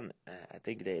mistake done. I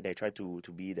think they try to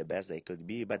be the best they could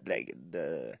be, but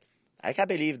I can't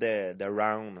believe the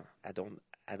round.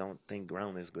 I don't think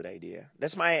round is a good idea.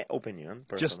 That's my opinion.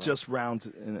 Personal. Just rounds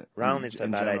round. It's a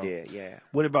bad general. idea. Yeah.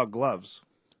 What about gloves?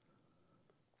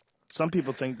 Some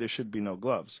people think there should be no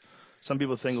gloves. Some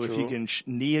people think It's if true. you can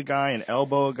knee a guy and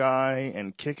elbow a guy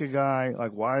and kick a guy,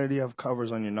 like why do you have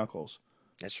covers on your knuckles?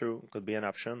 That's true. Could be an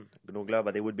option. No glove,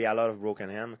 but there would be a lot of broken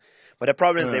hand. But the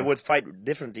problem is they would fight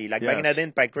differently. Like back in the day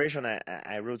in Pike Creation,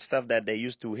 I wrote stuff that they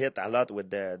used to hit a lot with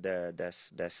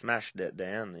the smash the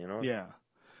hand. You know. Yeah.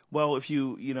 Well, if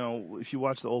you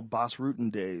watch the old Boss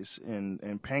Rutan days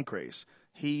in Pancrase,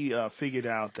 he figured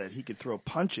out that he could throw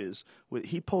punches.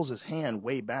 He pulls his hand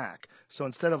way back, so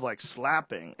instead of like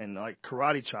slapping and like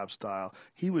karate chop style,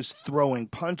 he was throwing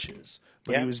punches,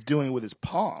 but he was doing it with his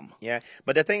palm. Yeah,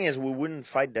 but the thing is, we wouldn't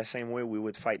fight the same way we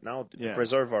would fight now to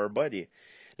preserve our body.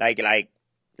 Like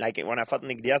when I fought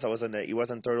Nick Diaz, he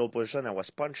was in turtle position. I was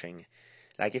punching.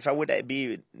 Like if I would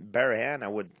be bare hand, I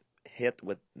would hit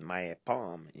with my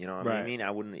palm, you know what I mean?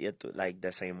 I wouldn't hit like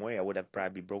the same way. I would have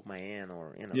probably broke my hand,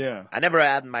 or you know. Yeah. I never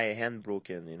had my hand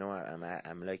broken, you know.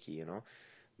 I'm lucky, you know.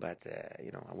 But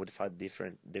you know, I would fight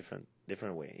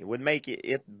different way. It would make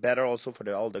it better also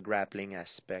for all the grappling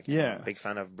aspect. Yeah. I'm a big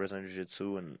fan of Brazilian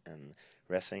Jiu-Jitsu and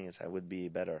wrestling. It would be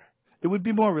better. It would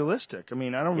be more realistic. I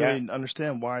mean, I don't really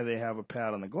understand why they have a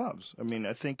pad on the gloves. I mean,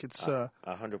 I think it's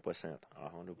 100%.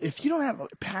 If you don't have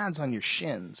pads on your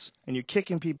shins and you're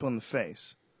kicking people in the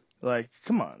face, like,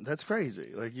 come on, that's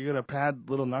crazy. Like, you're gonna pad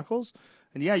little knuckles,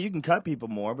 and yeah, you can cut people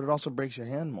more, but it also breaks your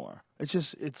hand more. It's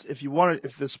just if you're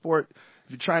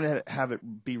trying to have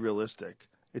it be realistic,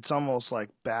 it's almost like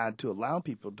bad to allow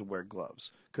people to wear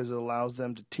gloves because it allows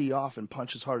them to tee off and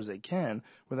punch as hard as they can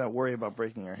without worrying about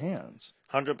breaking their hands.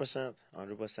 100%.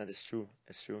 It's true.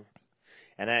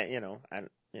 And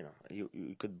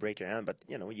you could break your hand, but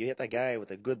you know, you hit a guy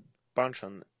with a good punch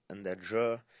on the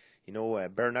jaw, you know,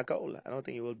 bare knuckle. I don't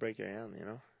think you will break your hand. You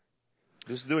know,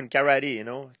 just doing karate, you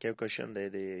know, Kyokushin,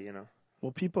 they you know.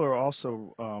 Well, people are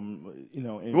also, you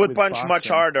would punch boxing much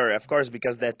harder, of course,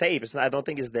 because the tape. I don't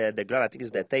think it's the glove. I think it's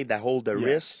the tape that hold the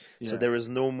wrist. Yeah. So there is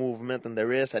no movement in the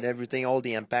wrist and everything. All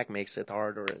the impact makes it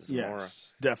harder.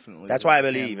 Definitely. That's why I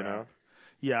believe, you know.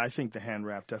 Yeah, I think the hand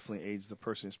wrap definitely aids the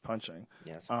person who's punching.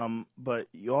 Yes. But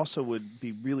you also would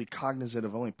be really cognizant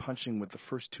of only punching with the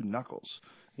first two knuckles,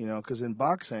 you know, because in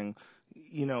boxing,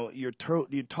 you know, you're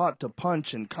taught to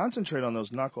punch and concentrate on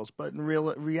those knuckles, but in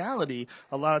reality,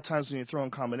 a lot of times when you're throwing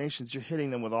combinations, you're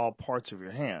hitting them with all parts of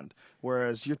your hand.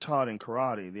 Whereas you're taught in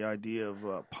karate the idea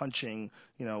of punching,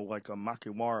 you know, like a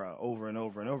makiwara over and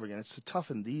over and over again. It's to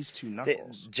toughen these two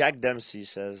knuckles. Jack Dempsey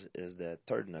says is the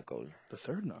third knuckle. The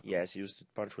third knuckle? Yes, he used to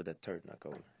punch with the third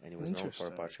knuckle, and he was known for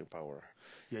punching power.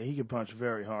 Yeah, he could punch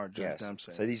very hard, Jack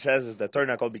Dempsey. So he says it's the third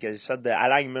knuckle because he said the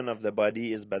alignment of the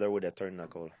body is better with the third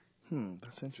knuckle.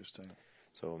 That's interesting.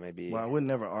 So maybe. Well, I would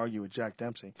never argue with Jack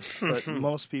Dempsey, but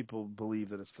most people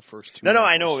believe that it's the first two. No,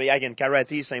 I know. Again,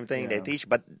 karate, same thing they teach,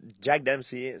 but Jack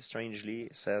Dempsey strangely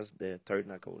says the third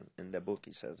knuckle in the book.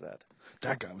 He says that.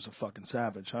 That guy was a fucking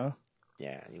savage, huh?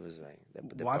 Yeah, he was like.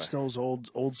 Watch those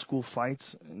old school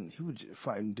fights, and he would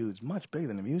fight dudes much bigger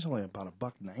than him. He was only about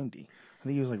 $190. I think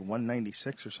he was like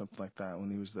 196 or something like that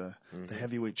when he was the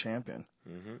heavyweight champion.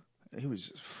 Mm-hmm. He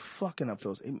was fucking up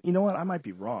those. You know what? I might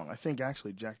be wrong. I think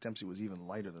actually Jack Dempsey was even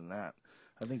lighter than that.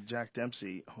 I think Jack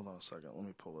Dempsey. Hold on a second. Let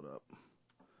me pull it up.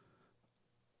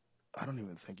 I don't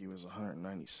even think he was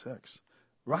 196.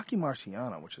 Rocky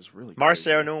Marciano, which is really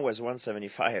Marciano was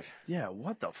 175. Yeah,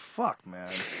 what the fuck, man?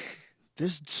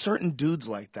 There's certain dudes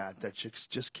like that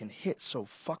just can hit so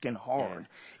fucking hard.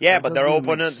 Yeah, but their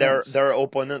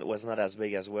opponent was not as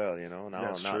big as well, you know.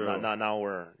 Now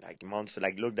we're like monster.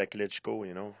 Like look at Klitschko,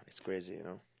 you know. It's crazy, you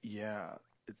know. Yeah,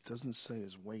 it doesn't say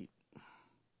his weight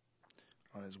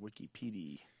on his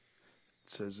Wikipedia. It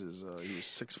says he was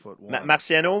 6'1".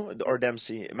 Marciano or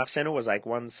Dempsey? Marciano was like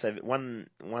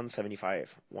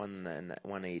 175,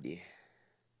 180.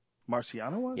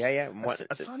 Marciano was? Yeah.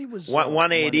 I thought he was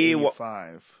 180.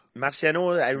 185.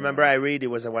 Marciano, I remember I read it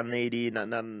was a 180. I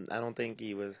don't think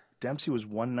he was. Dempsey was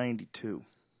 192.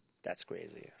 That's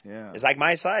crazy. Yeah. It's like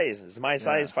my size. It's my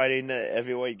size fighting a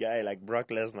heavyweight guy like Brock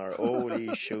Lesnar.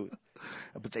 Holy shoot.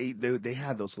 But they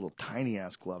had those little tiny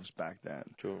ass gloves back then.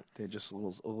 True. They had just a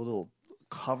little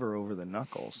cover over the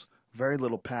knuckles. Very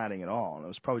little padding at all. And it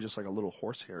was probably just like a little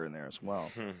horsehair in there as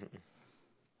well.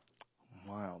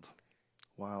 Wild.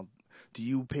 Do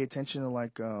you pay attention to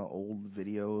like old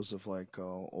videos of like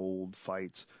old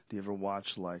fights? Do you ever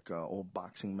watch like old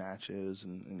boxing matches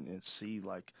and see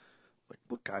like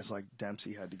what guys like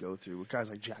Dempsey had to go through? What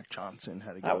guys like Jack Johnson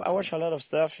had to go through? I watch a lot of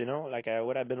stuff, you know. Like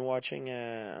what I've been watching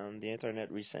on the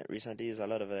internet recently is a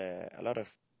lot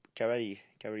of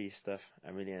karate stuff.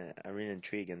 I'm really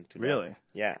intrigued into that. Really?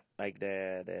 Yeah, like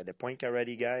the point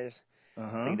karate guys.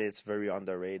 I think that it's very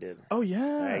underrated. Oh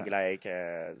yeah.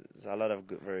 There's a lot of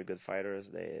very good fighters.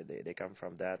 They come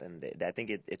from that, and I think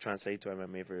it translates to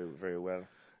MMA very very well.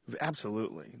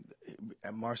 Absolutely.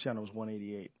 Marciano was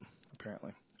 188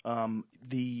 apparently.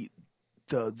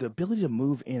 The ability to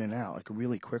move in and out like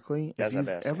really quickly. That's the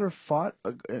best. Have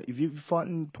you fought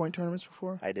in point tournaments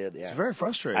before? I did. Yeah. It's very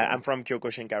frustrating. I'm from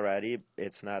Kyokushin Karate.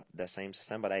 It's not the same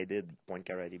system, but I did point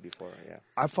karate before. Yeah.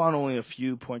 I fought only a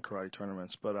few point karate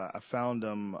tournaments, but I found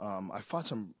them. I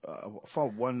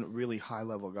fought one really high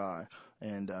level guy,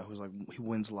 and who's like he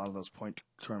wins a lot of those point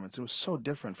tournaments. It was so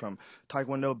different from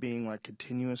Taekwondo being like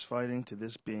continuous fighting to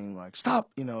this being like stop.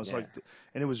 It's like,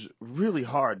 and it was really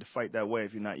hard to fight that way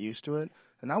if you're not used to it.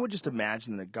 And I would just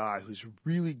imagine that a guy who's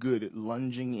really good at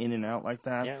lunging in and out like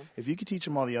that, if you could teach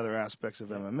him all the other aspects of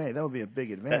MMA, that would be a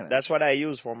big advantage. That's what I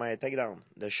use for my takedown.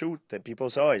 The shoot that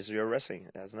people say, is your wrestling.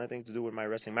 It has nothing to do with my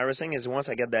wrestling. My wrestling is once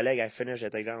I get the leg, I finish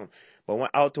the takedown. But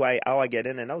how I get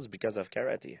in and out is because of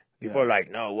karate. People are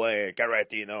like, no way,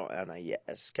 karate, no. And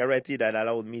yes, karate that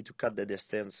allowed me to cut the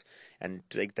distance and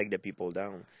to take the people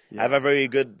down. I have a very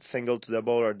good single to the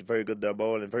ball or very good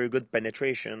double and very good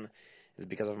penetration. It's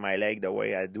because of my leg, the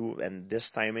way I do, and this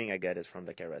timing, I get it from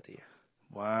the karate.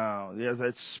 Wow. Yeah,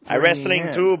 that's I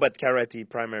wrestling too, but karate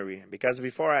primary. Because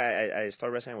before I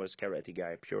started wrestling, I was karate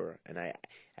guy, pure. And I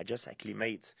just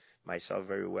acclimate myself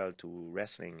very well to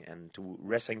wrestling and to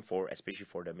wrestling especially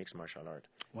for the mixed martial art.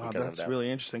 Wow, that's really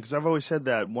interesting. Because I've always said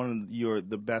that one of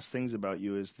the best things about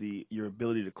you is your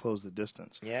ability to close the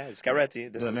distance. Yeah, it's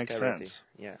karate. That makes sense.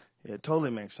 Yeah, it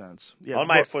totally makes sense. Yeah, all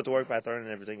my footwork pattern and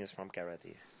everything is from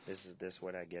karate. This is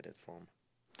where I get it from.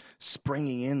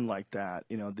 Springing in like that,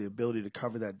 the ability to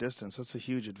cover that distance, that's a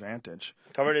huge advantage.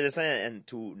 Cover the distance and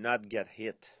to not get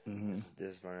hit. This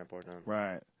is very important.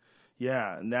 Right.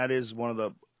 Yeah, and that is one of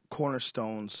the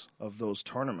cornerstones of those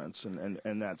tournaments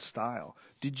and that style.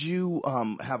 Did you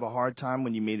have a hard time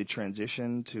when you made the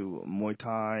transition to Muay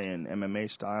Thai and MMA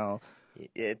style?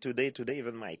 Yeah, today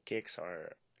even my kicks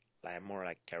are more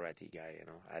like karate guy,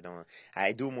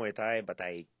 I do Muay Thai, but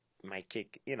my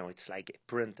kick, it's like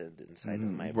printed inside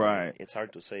of my brain. Right. It's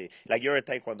hard to say. Like you're a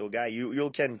Taekwondo guy,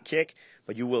 you can kick,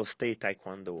 but you will stay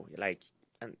Taekwondo.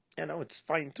 And it's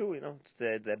fine too. It's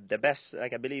the best.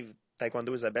 Like I believe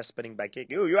Taekwondo is the best spinning back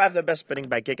kick. You have the best spinning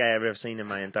back kick I ever seen in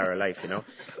my entire life.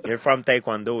 You're from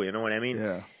Taekwondo. You know what I mean?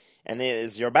 Yeah. And it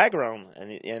is your background,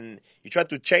 and you try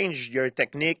to change your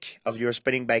technique of your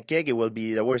spinning back kick, it will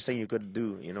be the worst thing you could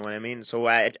do. You know what I mean? So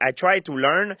I try to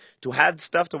learn to add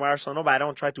stuff to my arsenal, but I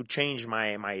don't try to change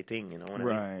my thing. You know what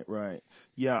I mean? Right.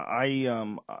 Yeah,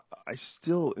 I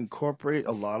still incorporate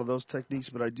a lot of those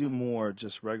techniques, but I do more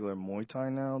just regular Muay Thai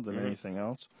now than anything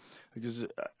else. Because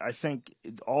I think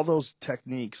all those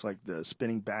techniques, like the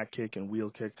spinning back kick and wheel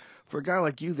kick, for a guy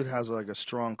like you that has like a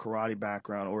strong karate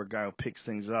background or a guy who picks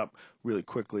things up really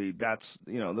quickly, that's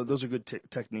those are good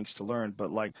techniques to learn.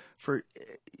 But like for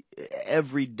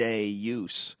everyday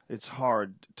use, it's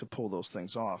hard to pull those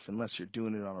things off unless you're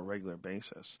doing it on a regular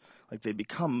basis. Like they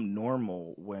become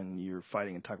normal when you're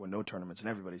fighting in Taekwondo tournaments and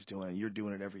everybody's doing it. You're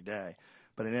doing it every day.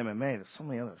 But in MMA, there's so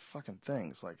many other fucking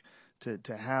things like.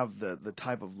 To have the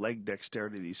type of leg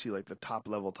dexterity that you see like the top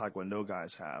level Taekwondo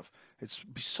guys have, it's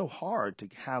be so hard to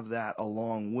have that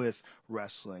along with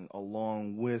wrestling,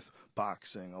 along with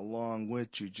boxing, along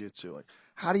with jiu-jitsu. Like,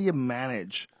 how do you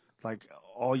manage like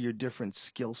all your different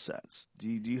skill sets? Do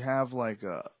you have like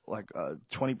a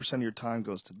 20% of your time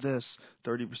goes to this,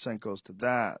 30% goes to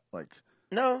that? Like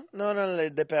no,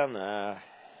 it depends.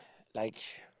 Like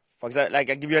for example,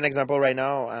 like I give you an example right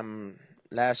now.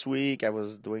 Last week I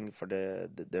was doing for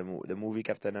the movie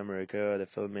Captain America, the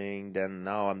filming. Then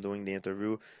now I'm doing the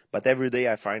interview. But every day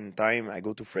I find time. I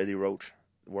go to Freddie Roach,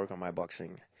 work on my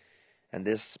boxing. And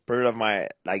this period of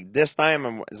this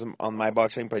time is on my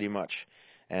boxing pretty much.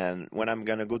 And when I'm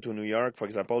gonna go to New York, for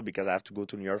example, because I have to go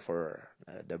to New York for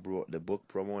the book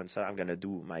promo and stuff, I'm gonna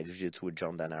do my jiu-jitsu with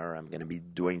John Danaher. I'm gonna be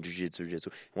doing jiu-jitsu.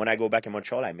 When I go back in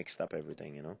Montreal, I mixed up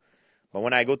everything, But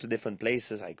when I go to different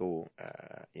places, I go,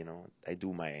 I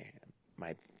do my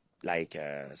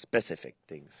specific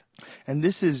things. And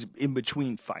this is in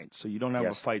between fights, so you don't have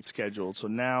a fight scheduled. So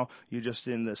now you're just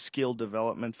in the skill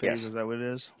development phase. Is that what it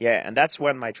is? Yeah, and that's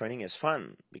when my training is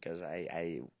fun because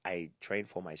I train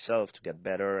for myself to get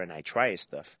better and I try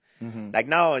stuff. Mm-hmm. Like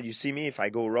now, you see me, if I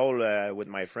go roll with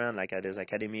my friend, like at his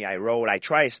academy, I roll, I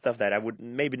try stuff that I would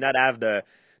maybe not have the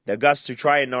the guts to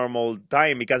try a normal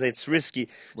time because it's risky.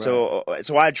 Right.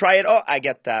 So I try it. Oh, I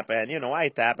get tap, and I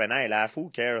tap and I laugh. Who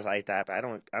cares? I tap. I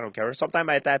don't care. Sometimes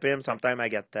I tap him. Sometimes I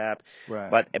get tap.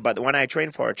 Right. But when I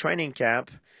train for a training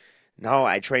camp, now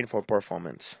I train for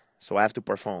performance. So I have to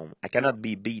perform. I cannot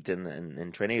be beaten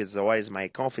in training. Otherwise, my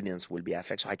confidence will be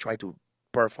affected. So I try to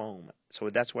perform. So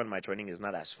that's when my training is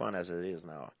not as fun as it is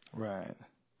now. Right.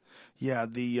 Yeah,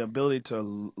 the ability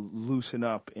to loosen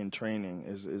up in training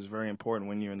is very important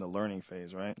when you're in the learning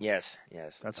phase, right? Yes.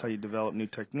 That's how you develop new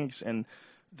techniques. And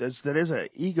that is an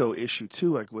ego issue,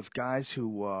 too, like with guys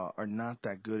who are not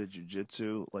that good at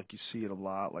jiu-jitsu. Like you see it a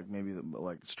lot, like maybe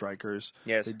like strikers.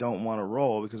 Yes. They don't want to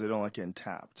roll because they don't like getting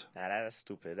tapped. Nah, that's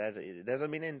stupid. It doesn't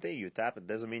mean anything. You tap. It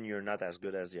doesn't mean you're not as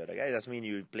good as the other guy. It doesn't mean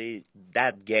you play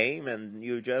that game and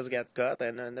you just get cut.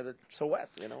 And so what?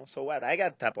 So what? I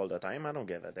got tapped all the time. I don't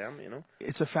give a damn,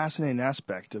 It's a fascinating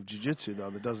aspect of jiu-jitsu, though,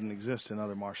 that doesn't exist in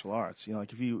other martial arts.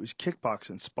 Like if you kickbox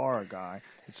and spar a guy,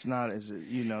 it's not as,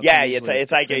 Yeah,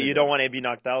 it's like you don't want to be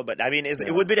knocked out. But, I mean,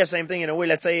 it would be the same thing in a way.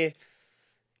 Let's say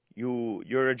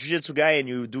you're a jiu-jitsu guy and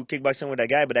you do kickboxing with a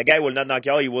guy, but the guy will not knock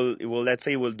you out. He will let's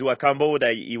say he will do a combo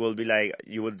that he will be like,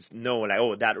 you would know, like,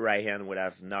 oh, that right hand would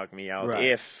have knocked me out. Right.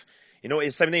 If,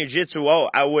 it's something in jiu-jitsu, oh,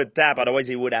 I would tap, otherwise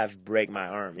he would have break my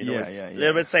arm. It's a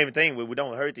little bit same thing. We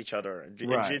don't hurt each other. In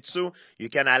jiu-jitsu, you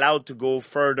can allow to go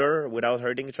further without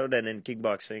hurting each other than in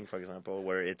kickboxing, for example,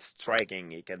 where it's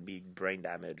striking, it can be brain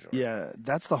damage. Yeah,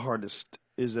 that's the hardest,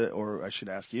 is it, or I should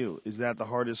ask you, is that the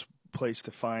hardest place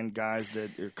to find guys that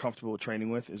you're comfortable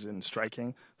training with is in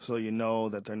striking, so you know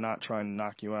that they're not trying to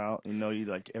knock you out, you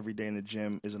like every day in the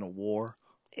gym isn't a war?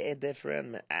 It's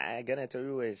different. I gonna tell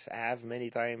you is I have many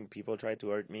times people try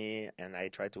to hurt me and I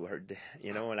try to hurt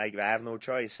like I have no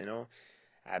choice.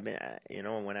 I've been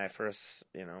when I first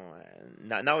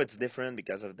now it's different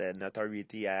because of the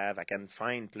notoriety I have. I can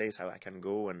find place how I can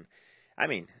go, and I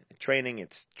mean training,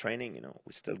 it's training.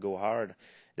 We still go hard.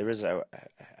 There is a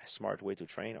smart way to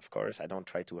train, of course. I don't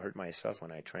try to hurt myself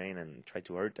when I train and try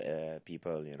to hurt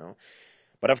people,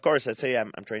 But of course, let's say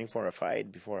I'm training for a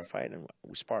fight, before a fight, and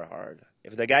we spar hard.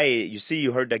 If the guy,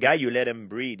 you hurt the guy, you let him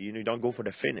breathe. You don't go for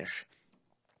the finish.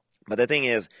 But the thing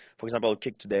is, for example,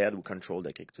 kick to the head, we control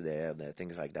the kick to the head,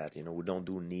 things like that. We don't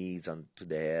do knees to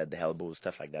the head, the elbows,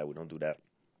 stuff like that. We don't do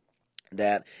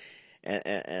that.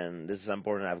 And this is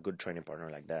important to have a good training partner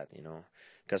like that,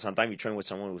 Because sometimes you train with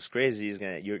someone who's crazy,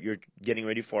 you're getting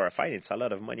ready for a fight. It's a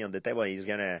lot of money on the table. He's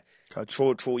gonna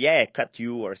cut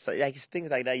you or like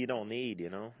things like that. You don't need,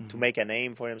 to make a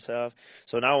name for himself.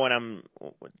 So now when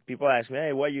people ask me,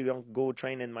 hey, why you don't go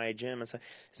train in my gym? It's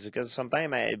because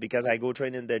sometimes because I go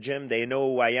train in the gym, they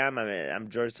know who I am. I'm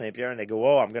George St. Pierre, and they go,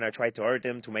 oh, I'm gonna try to hurt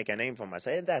him to make a name for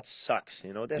myself. And that sucks,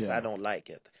 I don't like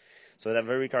it. So I'm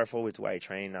very careful with who I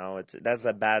train now. That's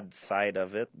the bad side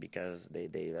of it because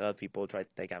a lot of people try to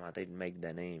take advantage and make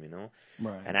the name,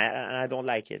 Right. And I don't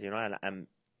like it,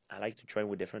 I like to train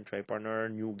with different training partner,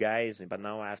 new guys, but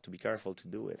now I have to be careful to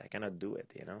do it. I cannot do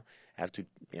it, I have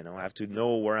to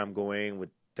know where I'm going.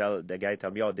 Tell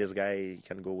me, oh, this guy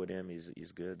can go with him.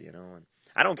 He's good, And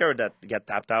I don't care that get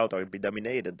tapped out or be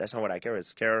dominated. That's not what I care.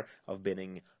 It's care of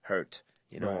being hurt,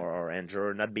 right. or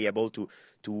injured, not be able to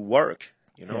work.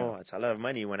 It's a lot of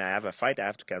money. When I have a fight, I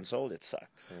have to cancel. It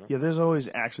sucks. Yeah, there's always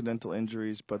accidental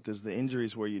injuries, but there's the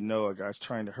injuries where a guy's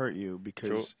trying to hurt you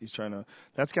because he's trying to.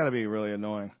 That's got to be really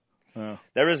annoying.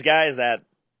 There is guys that,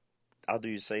 how do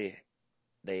you say,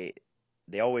 they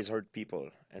always hurt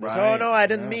people. And they say, oh, no, I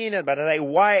didn't mean it. But I'm like,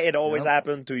 why it always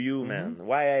happened to you, man?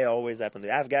 Why it always happened to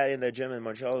you? I've got in the gym in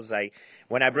Montreal. It's like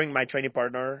when I bring my training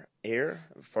partner here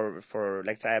for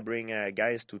let's say I bring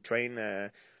guys to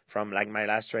train from like my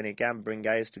last training camp, bring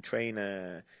guys to train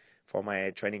for my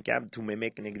training camp to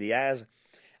mimic Nick Diaz.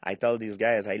 I tell these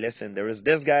guys, hey, listen, there is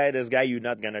this guy, you're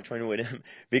not going to train with him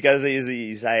because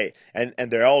he's like, and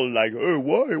they're all like, oh,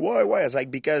 why? It's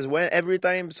like, because every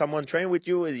time someone train with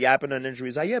you, it happen an injury.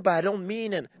 It's like, yeah, but I don't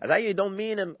mean it. I like, you don't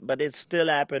mean it, but it's still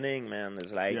happening, man.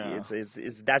 It's like,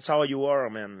 it's that's how you are,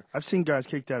 man. I've seen guys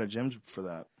kicked out of gyms for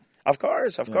that. Of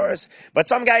course. But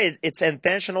some guys, it's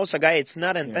intentional. Some guy, it's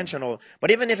not intentional. But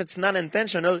even if it's not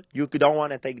intentional, you don't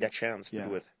want to take that chance to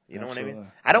do it. You know what I mean?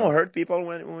 I don't hurt people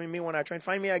when I train.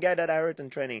 Find me a guy that I hurt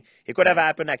in training. It could have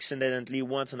happened accidentally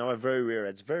once in a while. Very rare.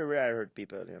 It's very rare I hurt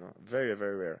people, Very,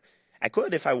 very rare. I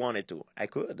could if I wanted to. I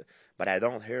could. But I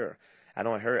don't hurt. I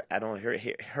don't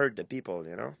hurt the people,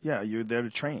 Yeah, you're there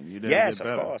to train. You're there yes, to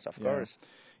get better. Of course.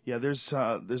 Yeah, there's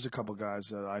a couple guys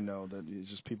that I know that it's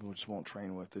just people just won't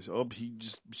train with. They say,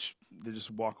 they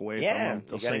just walk away from Yeah, him.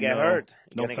 They'll you're gonna say get no, hurt.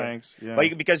 no thanks. Yeah.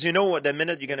 But because the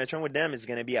minute you're gonna train with them, it's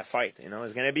gonna be a fight.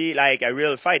 It's gonna be like a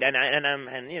real fight. And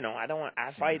I don't want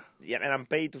I fight. Yeah, and I'm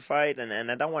paid to fight, and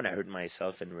I don't want to hurt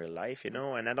myself in real life. And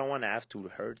I don't want to have to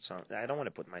hurt some. I don't want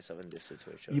to put myself in this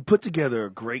situation. You put together a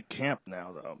great camp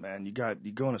now, though, man. You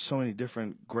going to so many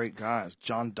different great guys.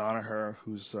 John Danaher,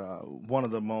 who's one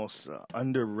of the most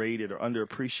underrated or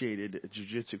underappreciated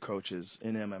jiu-jitsu coaches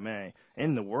in MMA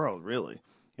in the world, really.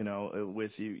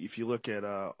 With you, if you look at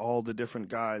all the different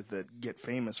guys that get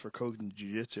famous for coaching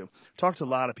jiu-jitsu, talked to a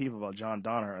lot of people about John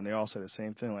Danaher, and they all say the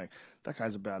same thing. Like, that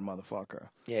guy's a bad motherfucker.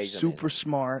 Yeah, he's super amazing.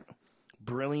 Smart,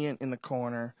 brilliant in the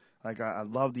corner. Like, I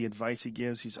love the advice he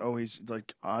gives. He's always,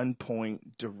 like, on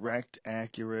point, direct,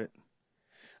 accurate.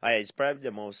 He's probably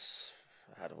the most,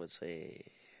 how do I say,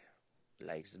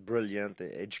 like, brilliant,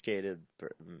 educated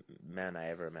man I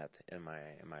ever met in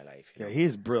my life. Yeah, he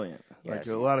is brilliant. Yes,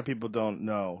 a lot of people don't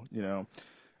know,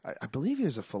 I believe he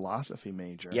was a philosophy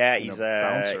major. Yeah, he's a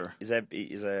bouncer. He's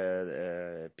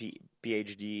a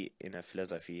PhD in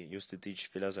philosophy. He used to teach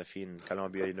philosophy in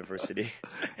Columbia University.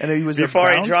 And he was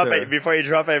before a bouncer. Before he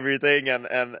dropped everything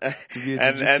and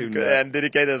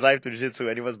dedicated his life to jiu-jitsu,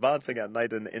 and he was bouncing at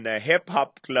night in a hip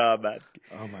hop club.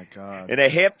 Oh my God! In a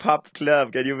hip hop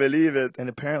club, can you believe it? And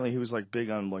apparently he was like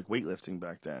big on like weightlifting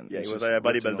back then. Yeah, he was a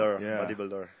bodybuilder. Yeah.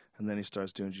 Bodybuilder. And then he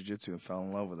starts doing jiu-jitsu and fell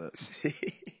in love with it.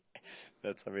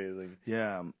 That's amazing.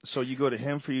 Yeah. So you go to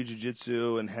him for your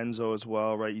jiu-jitsu and Henzo as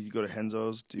well, right? You go to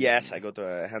Henzo's? Yes, I go to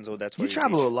Henzo. That's where you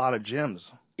travel to a lot of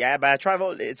gyms. Yeah, but I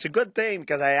travel. It's a good thing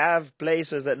because I have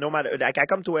places that no matter. Like I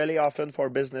come to LA often for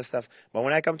business stuff, but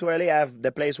when I come to LA, I have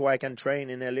the place where I can train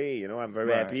in LA. I'm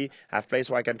very happy. I have place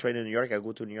where I can train in New York. I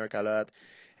go to New York a lot.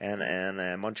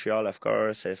 And Montreal, of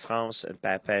course, France, and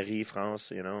Paris, France,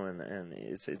 and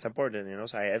it's important,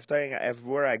 So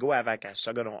everywhere I go, I have like a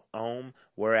second home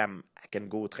where I can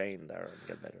go train there and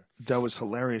get better. That was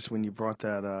hilarious when you brought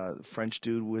that French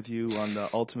dude with you on the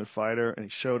Ultimate Fighter, and he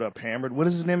showed up hammered. What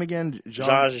is his name again?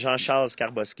 Jean-Charles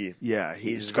Skarboski. Yeah,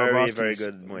 he's very, very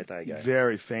good Muay Thai guy.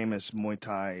 Very famous Muay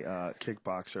Thai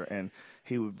kickboxer, and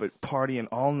he would be partying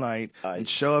all night and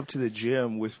show up to the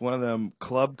gym with one of them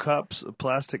club cups, a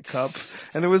plastic cup,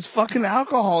 and there was fucking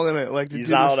alcohol in it. Like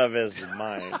he's out of his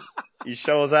mind. He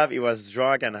shows up. He was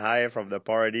drunk and high from the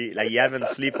party. Like he haven't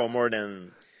slept for more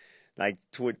than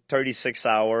 36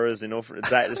 hours. For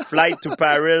that flight to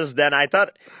Paris. Then I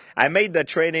thought I made the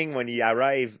training when he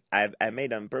arrived. I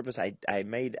made on purpose. I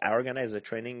organized a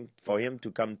training for him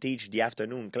to come teach the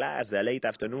afternoon class, the late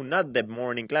afternoon, not the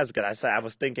morning class, because I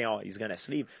was thinking, he's gonna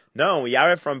sleep. No, he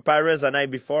arrived from Paris the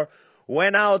night before.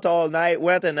 Went out all night,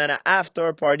 went in an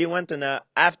after party, went in an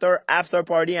after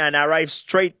party, and arrived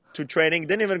straight to training.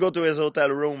 Didn't even go to his hotel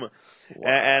room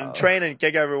and train and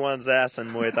kick everyone's ass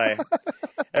in Muay Thai.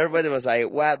 Everybody was like,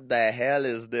 "What the hell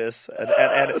is this?"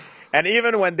 And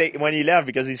even when he left,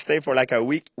 because he stayed for like a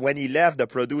week, when he left, the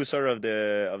producer of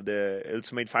the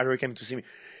Ultimate Fighter came to see me.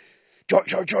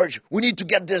 George, we need to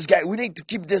get this guy. We need to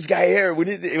keep this guy here.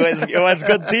 It was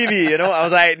good TV, I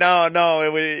was like,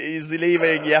 no, he's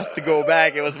leaving. He has to go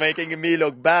back. It was making me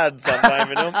look bad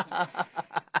sometimes,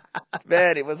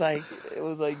 Man, it was like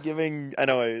giving. I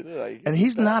know. And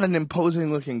he's not an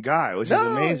imposing looking guy, which is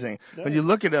amazing. No. When you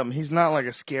look at him, he's not like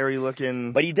a scary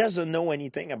looking. But he doesn't know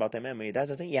anything about MMA. That's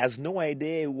the thing. He has no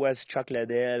idea who was Chuck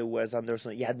Liddell, who was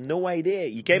Anderson. He had no idea.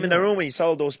 He came in the room and he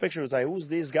saw those pictures. Like, who's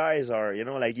these guys are?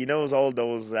 Like he knows all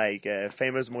those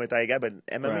famous Muay Thai guys, but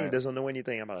MMA doesn't know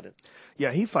anything about it.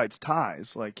 Yeah, he fights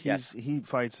Thais. Like he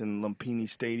fights in Lumpini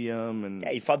Stadium, and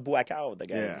he fought Buakaw, the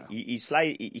guy. Yeah.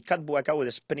 He cut Buakaw with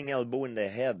a spinning elbow in the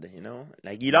head.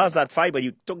 Like he lost that fight, but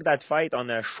you took that fight on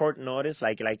a short notice,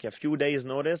 like a few days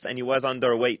notice, and he was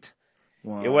underweight.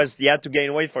 Wow. He had to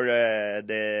gain weight for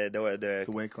the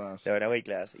weight class. The weight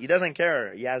class. He doesn't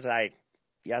care. He has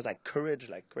courage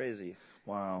like crazy.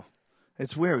 Wow.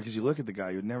 It's weird because you look at the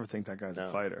guy, you'd never think that guy's a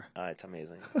fighter. It's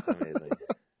amazing. It's amazing.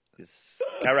 His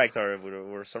character,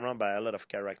 we're surrounded by a lot of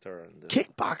character.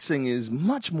 Kickboxing is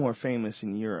much more famous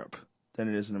in Europe than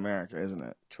it is in America, isn't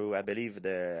it? True. I believe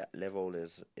the level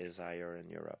is higher in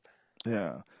Europe.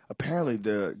 Yeah. Apparently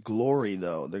the glory,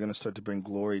 though, they're going to start to bring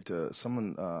glory to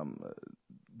someone.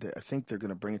 I think they're going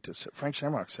to bring it to, Frank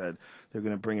Shamrock said they're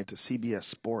going to bring it to CBS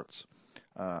Sports.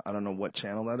 I don't know what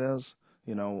channel that is.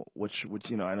 Which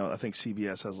I think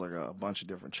CBS has like a bunch of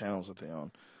different channels that they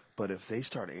own. But if they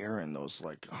start airing those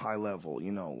like high level,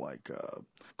 like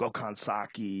Gokhan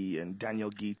Saki and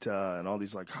Daniel Gita and all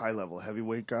these like high level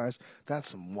heavyweight guys, that's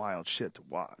some wild shit to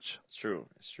watch. It's true.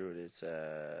 It's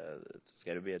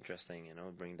got to be interesting,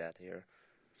 bring that here.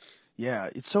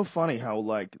 Yeah, it's so funny how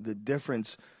like the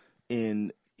difference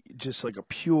in just like a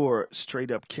pure straight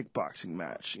up kickboxing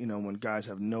match, when guys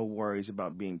have no worries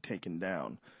about being taken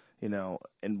down.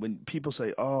 And when people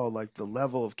say, oh, like the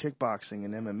level of kickboxing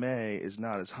in MMA is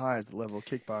not as high as the level of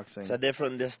kickboxing. It's a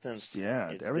different distance. Yeah,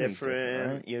 it's everything's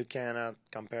different, right? You cannot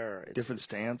compare. It's different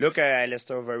stance. Look,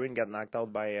 Alistair Overeem got knocked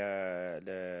out by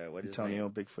what is Antonio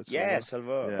his name? Bigfoot Silva. Yeah,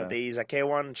 Silva. Yeah. But he's a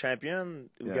K1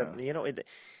 champion. Yeah.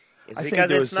 It's I because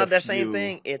think it's not the same few...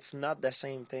 thing. It's not the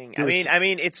same thing. I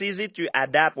mean, it's easy to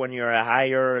adapt when you're a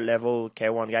higher level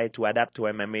K1 guy to adapt to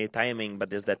MMA timing,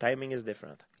 but the timing is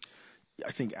different.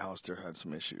 I think Alistair had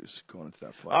some issues going into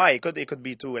that fight. Oh, it could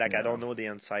be too. Like I don't know the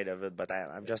inside of it, but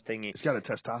I'm just thinking. He's got a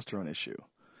testosterone issue.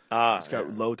 He's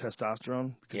got low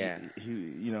testosterone because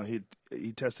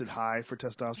he tested high for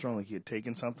testosterone, like he had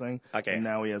taken something. Okay. And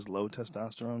now he has low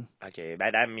testosterone. Okay,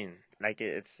 but I mean, like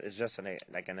it's just an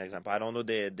example. I don't know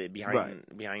the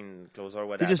behind closed door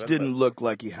what he just didn't but... look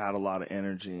like he had a lot of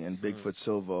energy, and Bigfoot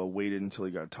Silva waited until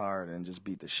he got tired and just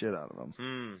beat the shit out of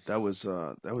him. That was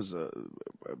a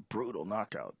brutal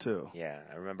knockout too. Yeah,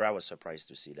 I remember I was surprised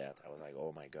to see that. I was like,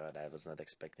 oh my god, I was not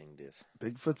expecting this.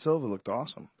 Bigfoot Silva looked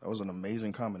awesome. That was an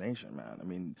amazing combination, man. I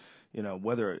mean,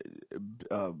 whether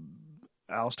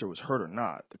Alistair was hurt or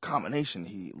not, the combination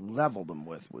he leveled him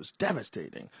with was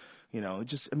devastating. It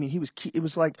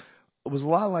was a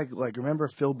lot like remember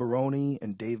Phil Baroni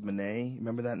and Dave Monet?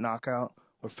 Remember that knockout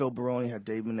where Phil Baroni had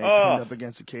Dave Monet pinned up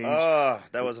against the cage? Oh,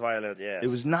 that was violent. Yes. It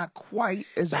was not quite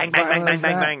as bang, violent as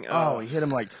that. Bang. Oh, he hit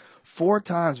him like 4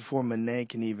 times before Monet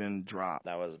can even drop.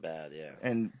 That was bad. Yeah.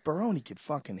 And Baroni could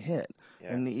fucking hit,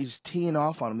 and he's teeing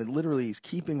off on him, and literally he's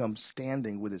keeping him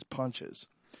standing with his punches.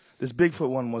 This Bigfoot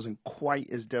one wasn't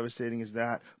quite as devastating as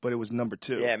that, but it was number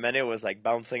 2. Yeah, man, it was like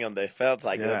bouncing on the felt,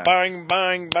 like bang,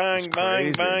 bang, bang,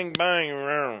 bang, bang,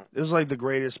 bang. It was like the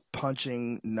greatest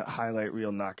punching highlight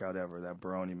reel knockout ever, that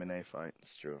Baroni-Monet fight.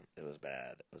 It's true. It was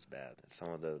bad. Some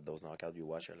of those knockouts you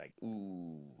watch are like,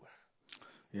 ooh.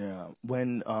 Yeah.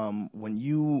 When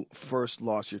you first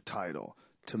lost your title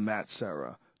to Matt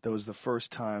Serra, that was the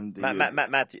first time that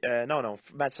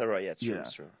Matt Serra, yeah,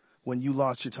 it's true. When you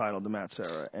lost your title to Matt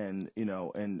Serra, and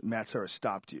Matt Serra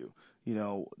stopped you,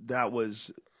 that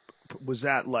was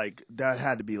that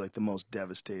had to be like the most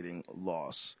devastating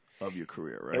loss of your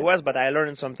career, right? It was, but I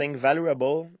learned something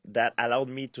valuable that allowed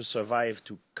me to survive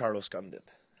to Carlos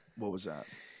Condit. What was that?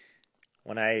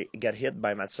 When I got hit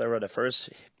by Matt Serra the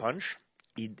first punch,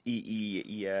 I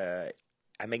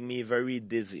make me very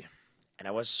dizzy, and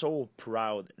I was so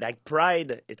proud. Like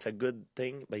pride, it's a good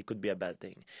thing, but it could be a bad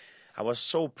thing. I was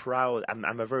so proud.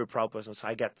 I'm a very proud person. So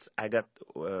I got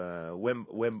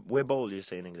wibble. You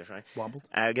say in English, right? Wobbled.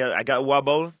 I got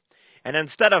wobble, and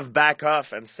instead of back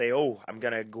off and say, "Oh, I'm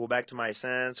gonna go back to my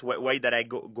sense," wait that I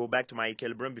go back to my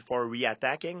equilibrium before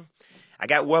re-attacking, I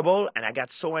got wobble, and I got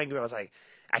so angry. I was like,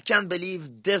 I can't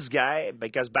believe this guy,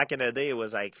 because back in the day it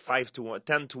was like 5-1,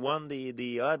 10-1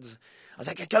 the odds. I was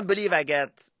like, I can't believe I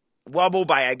get wobbled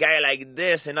by a guy like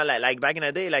this, like back in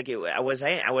the day, like I was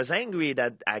angry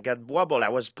that I got wobbled. I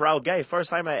was a proud guy, first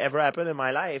time it ever happened in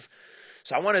my life,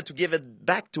 so I wanted to give it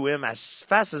back to him as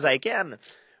fast as I can.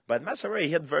 But Massaro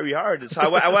hit very hard, so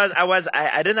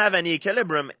I didn't have any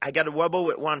equilibrium. I got a wobble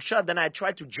with one shot, then I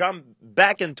tried to jump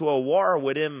back into a war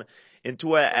with him,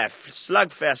 into a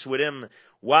slugfest with him,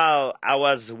 while I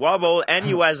was wobbled and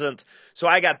he wasn't. So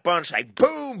I got punched like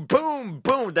boom, boom,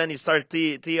 boom. Then he started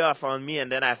tee off on me,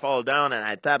 and then I fall down and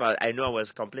I tap. I knew I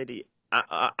was completely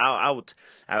out.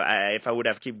 If I would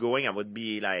have kept going, I would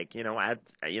be like, I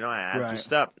had to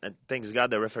stop. And thanks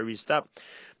God the referee stopped.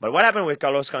 But what happened with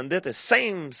Carlos Condit? The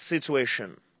same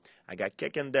situation. I got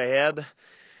kicked in the head.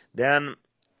 Then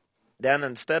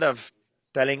instead of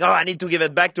telling, I need to give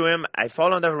it back to him, I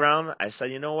fall on the ground. I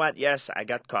said, you know what? Yes, I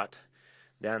got caught.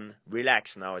 Then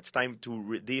relax now. It's time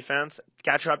to defense.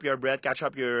 Catch up your breath. Catch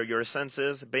up your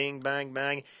senses. Bang, bang,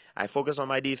 bang. I focus on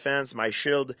my defense. My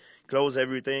shield. Close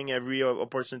everything. Every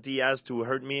opportunity he has to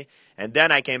hurt me. And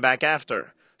then I came back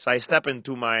after. So I step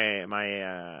into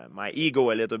my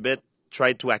ego a little bit.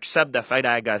 Try to accept the fact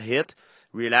that I got hit.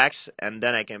 Relax. And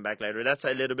then I came back later. That's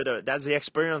the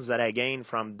experience that I gained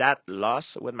from that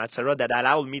loss with Matsera that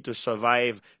allowed me to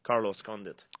survive Carlos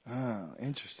Condit. Ah,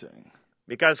 interesting.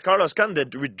 Because Carlos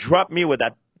Condit dropped me with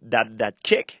that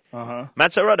kick. Uh-huh.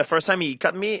 Matsera, the first time he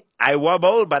cut me, I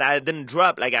wobbled, but I didn't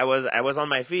drop. Like I was on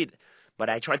my feet. but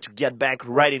I tried to get back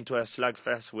right into a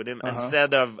slugfest with him.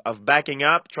 Instead of backing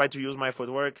up, try to use my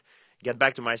footwork, get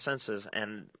back to my senses,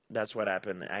 and that's what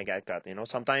happened. I got caught.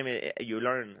 Sometimes you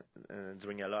learn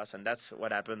during a loss, and that's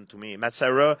what happened to me. Matt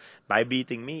Serra, by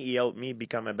beating me, he helped me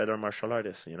become a better martial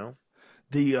artist.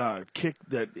 The kick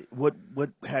what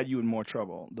had you in more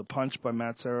trouble? The punch by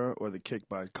Matt Serra or the kick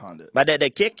by Condit? But the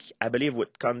kick, I believe,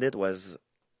 with Condit was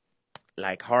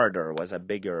like harder, was a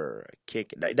bigger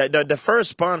kick. The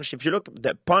first punch, if you look,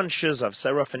 the punches of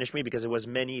Serra finished me because it was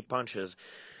many punches.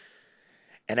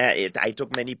 And I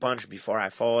took many punches before I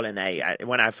fall, and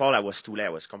when I fall, I was too late. I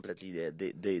was completely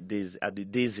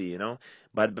dizzy,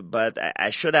 But I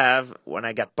should have, when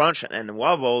I got punched and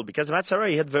wobbled, because Matt Serra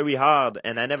hit very hard,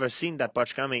 and I never seen that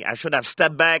punch coming. I should have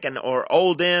stepped back or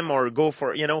hold him or go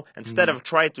for, instead of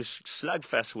try to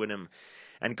slugfest with him.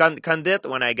 And Condit,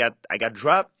 when I got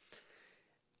dropped,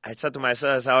 I said to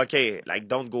myself, okay,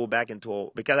 don't go back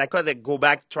because I could go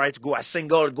back, try to go a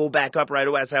single, go back up right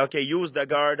away. I said, okay, use the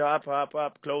guard, up,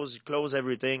 close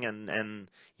everything, and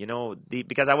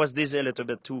because I was dizzy a little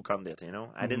bit too, Condit,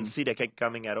 I didn't see the kick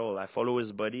coming at all. I follow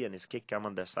his body, and his kick come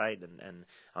on the side and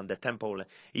on the temple.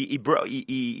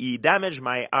 He damaged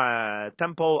my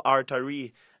temple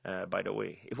artery. By the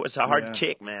way, it was a hard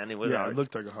kick, man. It was hard. It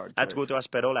looked like a hard kick. I had to go to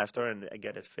hospital after and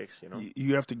get it fixed,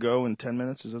 You have to go in 10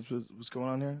 minutes? Is that what's going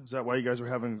on here? Is that why you guys were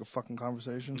having a fucking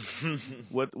conversation?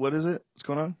 What is it? What's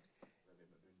going on?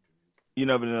 You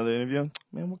have another interview?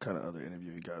 Man, what kind of other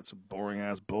interview you got? Some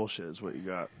boring-ass bullshit is what you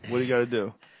got. What do you got to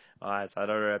do? It's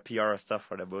other PR stuff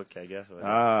for the book, I guess.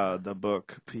 The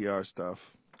book, PR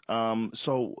stuff.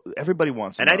 So everybody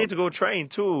wants to know. I need to go train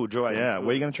too, Joe. Where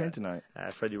are you going to train tonight?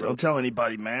 Freddie Road. Don't tell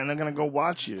anybody, man. They're going to go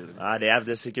watch you. They have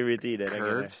the security.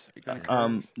 Curves.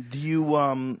 Do you,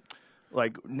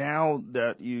 now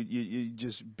that you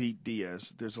just beat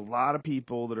Diaz, there's a lot of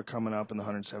people that are coming up in the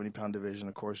 170-pound division.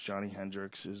 Of course, Johnny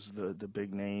Hendricks is the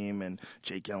big name, and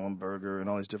Jake Ellenberger and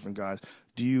all these different guys.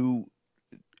 Do you,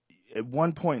 at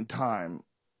one point in time,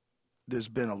 there's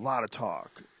been a lot of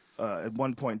talk at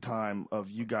one point in time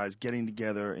of you guys getting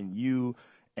together and you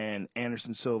and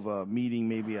Anderson Silva meeting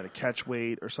maybe at a catch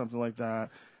weight or something like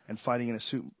that and fighting in a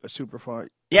super fight?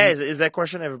 Yeah, is that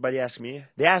question everybody asks me?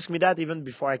 They asked me that even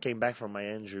before I came back from my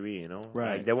injury,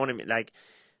 Right. They wanted me,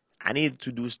 I need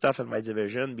to do stuff in my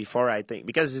division before I think,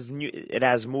 because it's new, it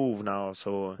has moved now.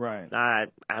 So right. I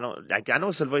don't I know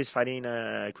Silva is fighting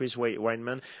Chris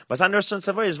Weidman, but Anderson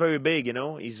Silva is very big.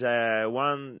 He's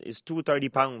 230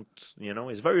 pounds.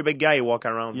 He's a very big guy. He walk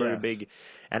around very big,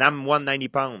 and I'm 190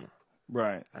 pounds.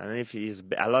 Right. And if he's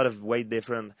a lot of weight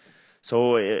different,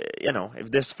 so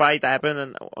if this fight happen,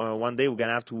 and one day we're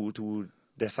gonna have to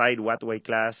decide what weight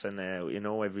class and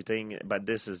everything. But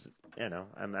this is.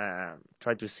 I'm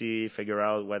trying to figure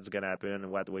out what's going to happen,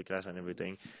 what weight class and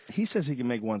everything. He says he can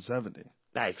make 170.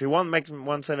 If he won't make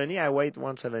 170, I weight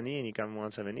 170 and he come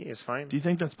 170. It's fine. Do you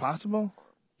think that's possible?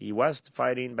 He was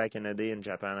fighting back in the day in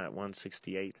Japan at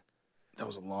 168. That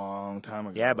was a long time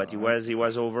ago. Yeah, but he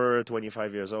was over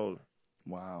 25 years old.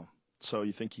 Wow. So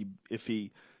you think if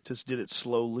he just did it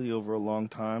slowly over a long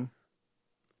time?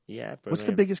 Yeah. What's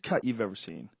the biggest cut you've ever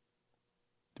seen?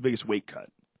 The biggest weight cut?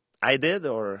 I did,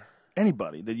 or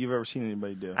anybody that you've ever seen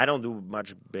anybody do? I don't do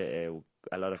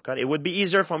a lot of cut. It would be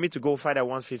easier for me to go fight at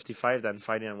 155 than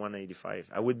fighting at 185.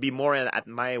 I would be more at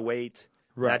my weight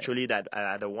naturally that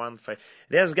at the 155.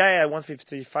 There's a guy at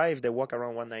 155 that walk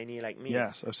around 190 like me.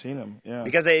 Yes, I've seen him. Yeah,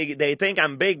 because they think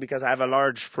I'm big because I have a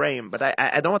large frame, but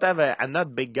I don't have I'm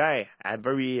not big guy. I'm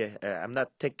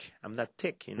not thick.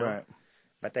 Right.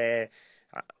 But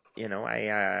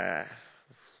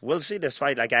we'll see this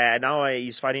fight. Now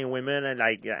he's fighting women, and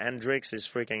Hendricks is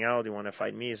freaking out. He want to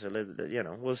fight me. So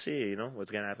we'll see.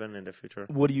 What's gonna happen in the future.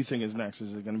 What do you think is next?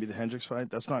 Is it going to be the Hendricks fight?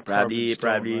 That's not probably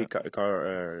right?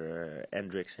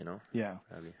 Hendricks. Yeah,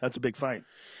 probably. That's a big fight.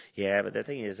 Yeah, but the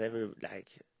thing is,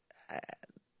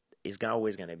 he's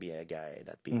always gonna be a guy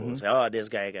that people say, "Oh, this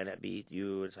guy gonna beat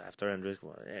you." So after Hendricks,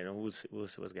 we'll see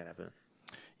what's gonna happen.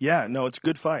 Yeah, no, it's a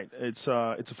good fight. It's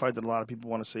a fight that a lot of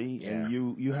people want to see, yeah. and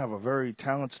you have a very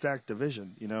talent-stacked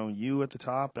division. You at the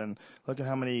top, and look at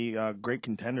how many great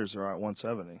contenders are at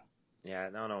 170. Yeah,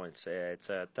 no, it's a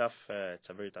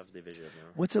very tough division.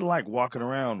 What's it like walking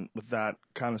around with that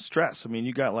kind of stress? I mean,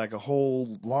 you got a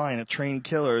whole line of trained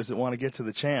killers that want to get to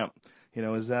the champ.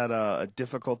 Is that a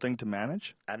difficult thing to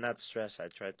manage? I'm not stressed. I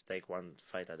try to take one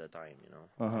fight at a time,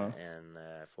 and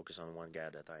focus on one guy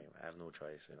at a time. I have no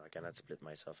choice. I cannot split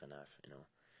myself in half,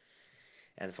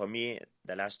 And for me,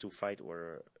 the last two fights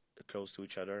were close to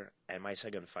each other. And my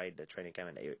second fight, the training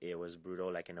camp, it was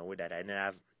brutal, in a way that I didn't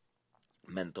have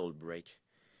mental break.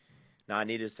 Now I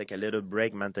need to take a little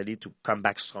break mentally to come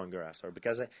back stronger after,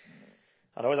 because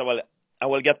otherwise I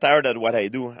will get tired of what I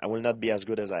do. I will not be as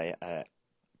good as I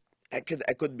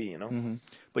could be, Mm-hmm.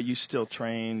 But you still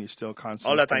train, you still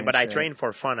constantly all the time. But I shape. train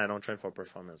for fun. I don't train for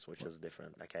performance, which is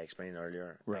different. Like I explained earlier,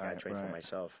 like I Right, train for right.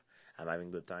 myself. I'm having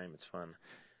a good time. It's fun.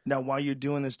 Now, while you're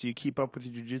doing this, do you keep up with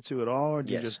your jiu-jitsu at all, or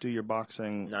do you Yes. just do your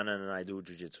boxing? No. I do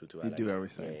jiu-jitsu too. You do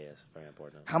everything. Yeah, it's very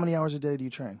important. How many hours a day do you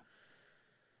train?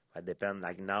 It depends.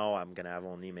 Like now, I'm gonna have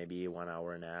only maybe 1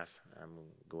 hour and a half. I'm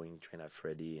going to train at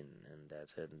Freddy, and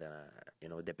that's it. And then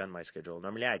it depends my schedule.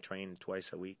 Normally, I train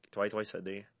twice a week, twice a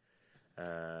day.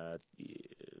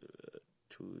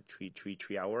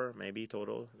 3 hour maybe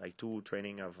total, like 2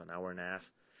 training of 1 hour and a half.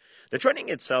 The training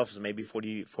itself is maybe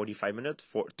 45 minutes,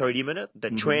 30 minutes,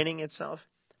 the training itself,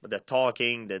 but the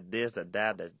talking, the this, the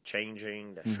that, the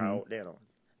changing, the shower, 1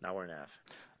 hour and a half.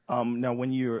 Now, are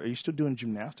you still doing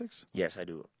gymnastics? Yes, I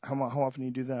do. How often do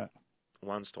you do that?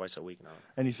 Once, twice a week now.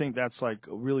 And you think that's like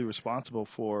really responsible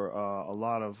for a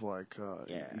lot of like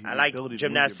Yeah, your I like ability to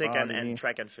move your gymnastic body, and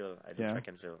track and field. I do Yeah. track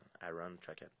and field. I run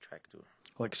track too.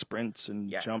 like sprints and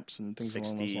Yeah. jumps and things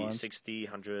along those lines. 60,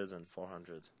 100s, and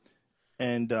 400s.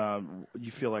 And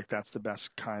you feel like that's the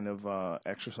best kind of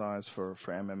exercise for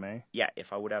MMA? Yeah,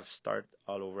 if I would have started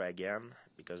all over again,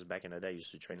 because back in the day I used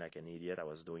to train like an idiot. I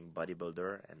was doing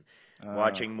bodybuilder and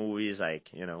watching movies like,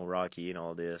 Rocky and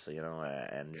all this,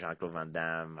 and Jean-Claude Van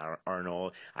Damme,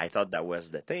 Arnold. I thought that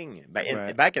was the thing.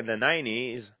 Right. Back in the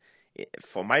 90s,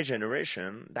 for my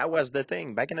generation, that was the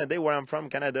thing. Back in the day where I'm from,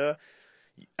 Canada,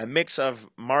 a mix of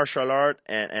martial art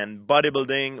and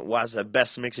bodybuilding was the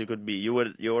best mix you could be. You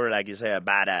were like you say a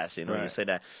badass, You Right. say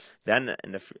that. Then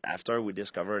after we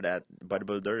discovered that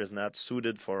bodybuilder is not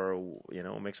suited for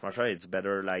mixed martial art. It's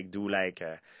better like do like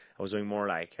I was doing more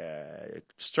like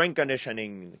strength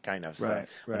conditioning kind of stuff. Right.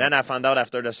 But then I found out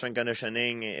after the strength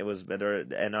conditioning it was better.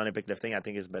 And Olympic lifting, I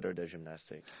think it's better the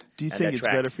gymnastic. Do you And think the it's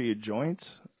track. better for your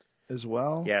joints as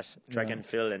well? Yes, track Yeah. and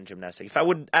field and gymnastic. If I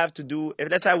would have to do,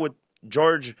 let's say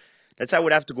I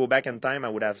would have to go back in time, I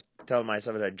would have tell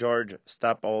myself that George,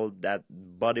 stop all that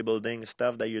bodybuilding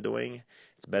stuff that you're doing.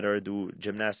 It's better do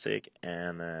gymnastic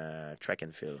and track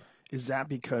and field. Is that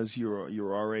because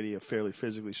you're already a fairly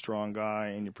physically strong guy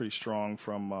and you're pretty strong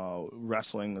from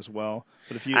wrestling as well?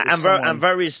 But if I'm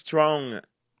very strong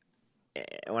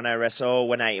when I wrestle,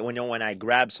 when I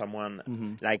grab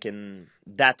someone, like in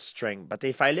that strength. But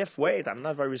if I lift weight, I'm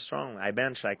not very strong. I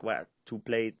bench like what, two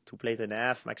plate and a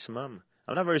half maximum.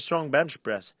 I'm not very strong bench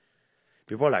press.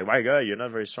 People are like, my God, you're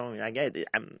not very strong. I get it.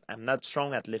 I'm not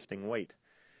strong at lifting weight.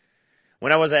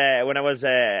 When I was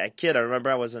a kid, I remember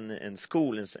I was in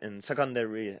school, in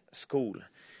secondary school.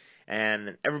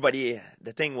 And everybody,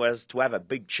 the thing was to have a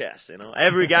big chest,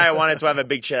 Every guy wanted to have a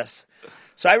big chest.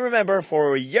 So I remember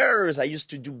for years I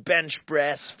used to do bench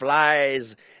press,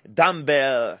 flies,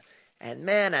 dumbbell. And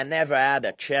man, I never had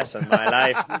a chest in my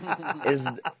life.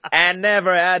 I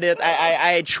never had it.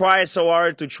 I tried so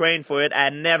hard to train for it. I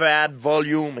never had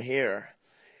volume here.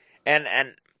 And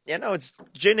it's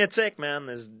genetic,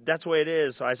 man. That's what it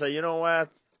is. So I said, you know what?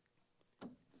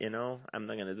 I'm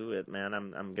not gonna do it, man.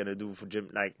 I'm gonna do for gym.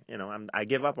 Like, I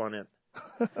give up on it.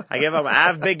 I give up. I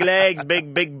have big legs,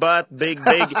 big butt, big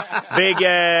calves.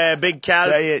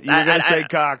 Say it. You're gonna say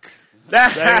cock.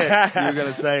 Say it. You're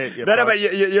gonna say it. No, but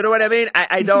you know what I mean.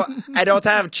 I don't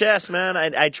have chest, man.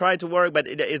 I try to work, but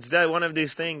it's one of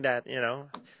these things that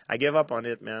I give up on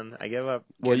it, man. I give up.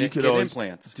 Well, you could get always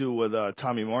implants. do what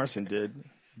Tommy Morrison did.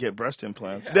 Get breast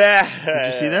implants. Did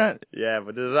you see that? Yeah,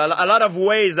 but there's a lot of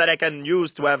ways that I can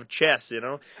use to have chest,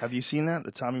 Have you seen that?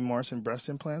 The Tommy Morrison breast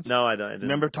implants? No, I don't.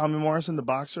 Remember Tommy Morrison, the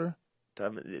boxer?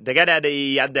 The guy that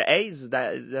he had the AIDS.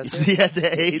 That's it? He had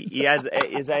the AIDS.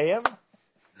 Is that him?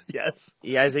 Yes.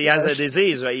 He has a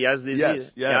disease, right? He has disease.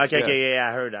 Yes, Yeah, okay, yes. okay, yeah,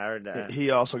 I heard that.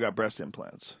 He also got breast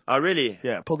implants. Oh, really?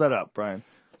 Yeah, pull that up, Brian.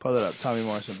 Pull that up. Tommy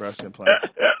Morrison breast implants.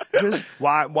 Just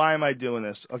why am I doing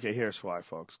this? Okay, here's why,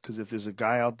 folks. Because if there's a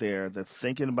guy out there that's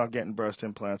thinking about getting breast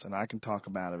implants and I can talk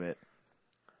him out of it,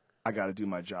 I got to do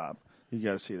my job. You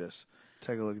got to see this.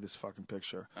 Take a look at this fucking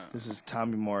picture. This is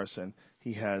Tommy Morrison.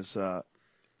 He has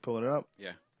pulling it up.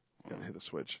 Yeah. Gotta hit the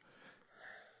switch.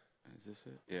 Is this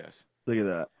it? Yes. Look at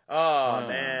that. Oh,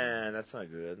 man, that's not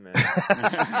good, man.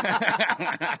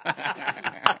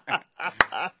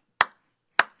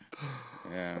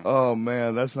 Yeah. Oh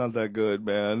man, that's not that good,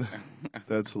 man.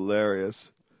 That's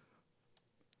hilarious.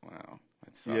 Wow.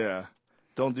 That sucks. Yeah.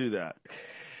 Don't do that.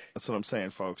 That's what I'm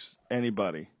saying, folks. To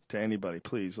anybody,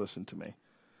 please listen to me.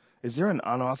 Is there an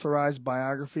unauthorized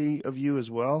biography of you as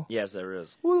well? Yes, there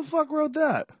is. Who the fuck wrote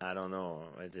that? I don't know.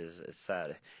 It's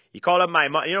sad. He called up my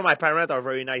mom. You know, my parents are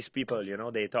very nice people. You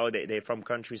know, they talk. They from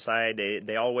countryside.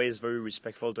 They always very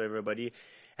respectful to everybody.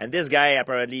 And this guy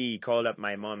apparently called up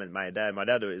my mom and my dad. My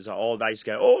dad is an all nice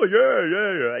guy. Oh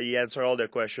yeah. He answered all the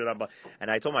questions about.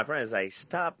 And I told my parents like,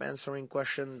 stop answering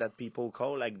questions that people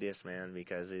call like this, man,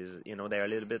 because they're a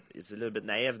little bit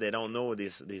naive. They don't know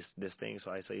this thing.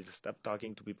 So I say, stop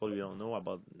talking to people you don't know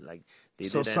about. Like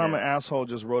so some asshole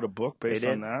just wrote a book based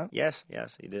on that. Yes,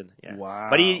 he did. Yeah. Wow.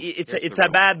 But it's a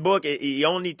bad book. He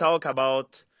only talk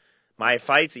about my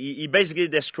fights. He basically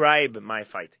described my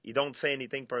fight. He don't say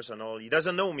anything personal. He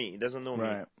doesn't know me.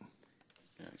 Right.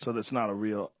 So that's not a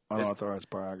real unauthorized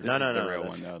biography. No. The real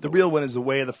one, though. The real one is The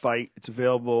Way of the Fight. It's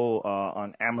available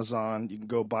on Amazon. You can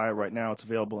go buy it right now. It's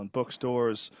available in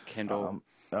bookstores. Kindle.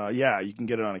 Yeah, you can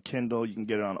get it on a Kindle. You can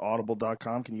get it on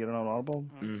Audible.com. Can you get it on Audible?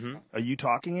 Mm-hmm. Are you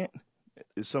talking it?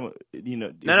 Is some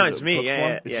No, it's me.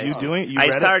 Yeah. It's you doing it. You I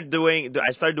read started doing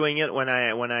it when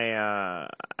I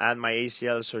had my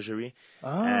ACL surgery,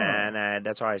 and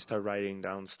that's why I started writing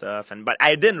down stuff. But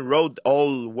I didn't wrote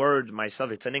all word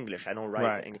myself. It's in English. I don't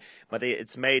write, Right. But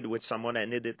it's made with someone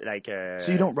and it like.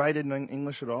 So you don't write it in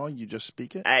English at all? You just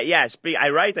speak it? Yeah, I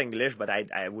write English, but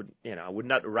I would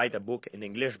not write a book in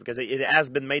English because it has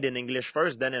been made in English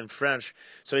first, then in French.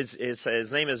 So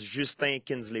his name is Justin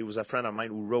Kinsley, who's a friend of mine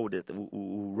who wrote it,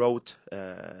 who wrote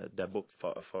the book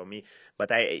for me.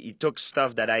 But he took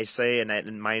stuff that I say and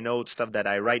in my notes, stuff that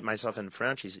I write myself in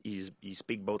French. He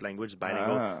speak both languages,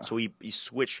 bilingual. So he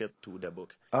switched it to the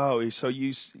book. Oh, so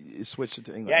you switched it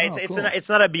to English? Yeah, cool. it's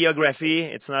not a biography.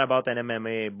 It's not about an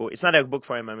MMA book. It's not a book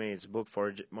for MMA. It's a book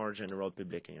for more general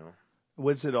public.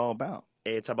 What's it all about?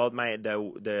 It's about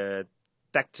the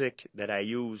tactic that I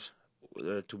use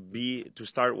to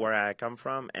start where I come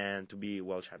from and to be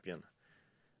world champion.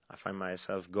 I find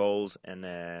myself goals and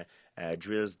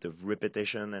drills, the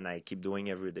repetition, and I keep doing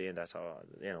every day, and that's how,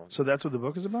 So that's what the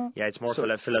book is about? Yeah, it's more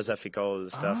philosophical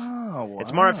stuff. Oh, wow.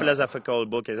 It's more a philosophical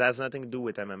book. It has nothing to do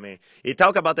with MMA. It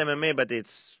talk about MMA, but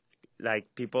it's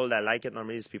like people that like it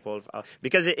normally is people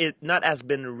because it not has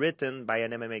been written by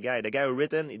an MMA guy. The guy who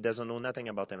written, it doesn't know nothing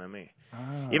about MMA.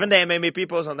 Even the MMA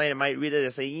people sometimes they might read it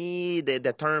and say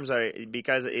the terms are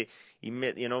because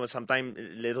sometimes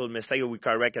little mistake we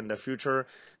correct in the future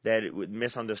that it would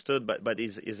misunderstood, but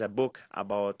is a book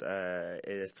about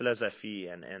philosophy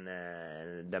and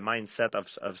the mindset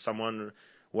of someone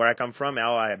where I come from,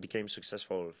 how I became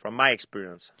successful from my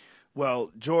experience.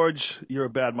 Well, George, you're a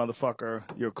bad motherfucker.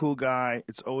 You're a cool guy.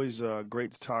 It's always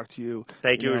great to talk to you.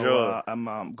 Thank you, Joe.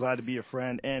 I'm glad to be your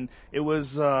friend. And it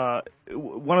was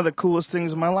one of the coolest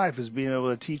things in my life is being able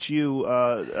to teach you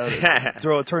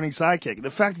throw a turning sidekick.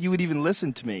 The fact that you would even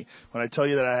listen to me when I tell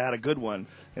you that I had a good one.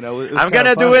 It was I'm going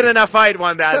to do it in a fight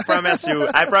one day, I promise you.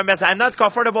 I promise. I'm not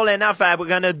comfortable enough. I'm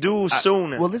going to do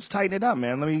soon. Well, let's tighten it up,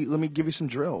 man. Let me give you some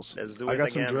drills. Let's do it I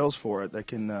got again. some drills for it that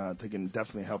can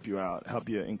definitely help you out, help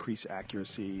you increase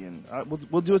accuracy, and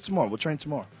we'll do it some more. We'll train some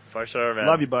more. For sure, man.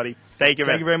 Love you, buddy. Thank you,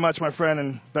 man. Thank you very much, my friend,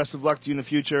 and best of luck to you in the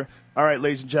future. All right,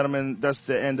 ladies and gentlemen, that's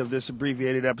the end of this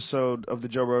abbreviated episode of the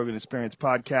Joe Rogan Experience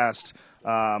podcast.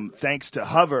 Thanks to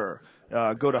Hover.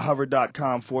 Go to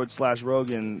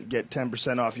hover.com/Rogan. Get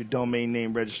 10% off your domain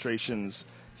name registrations.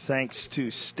 Thanks to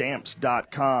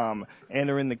Stamps.com.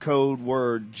 Enter in the code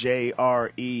word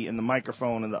JRE in the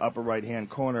microphone in the upper right-hand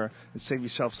corner and save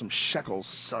yourself some shekels,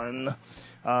 son.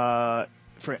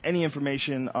 For any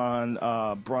information on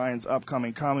Brian's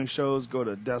upcoming comedy shows, go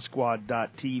to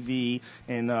deathsquad.tv,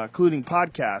 and including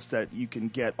podcasts that you can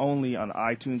get only on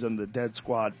iTunes under the Death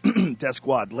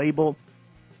Squad label.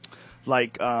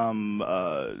 Like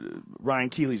Ryan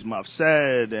Keeley's Muff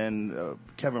Said and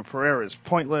Kevin Pereira's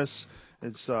Pointless.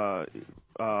 It's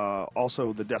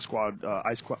also the Death Squad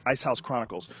Ice House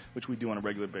Chronicles, which we do on a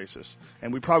regular basis.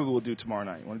 And we probably will do tomorrow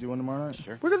night. You want to do one tomorrow night?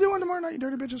 Sure. We're going to do one tomorrow night, you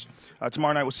dirty bitches.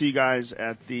 Tomorrow night we'll see you guys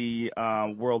at the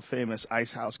world-famous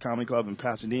Ice House Comedy Club in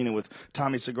Pasadena with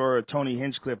Tommy Segura, Tony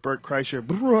Hinchcliffe, Bert Kreischer,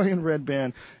 Brian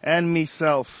Redband, and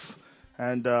myself.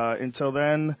 And until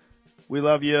then, we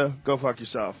love you. Go fuck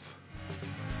yourself.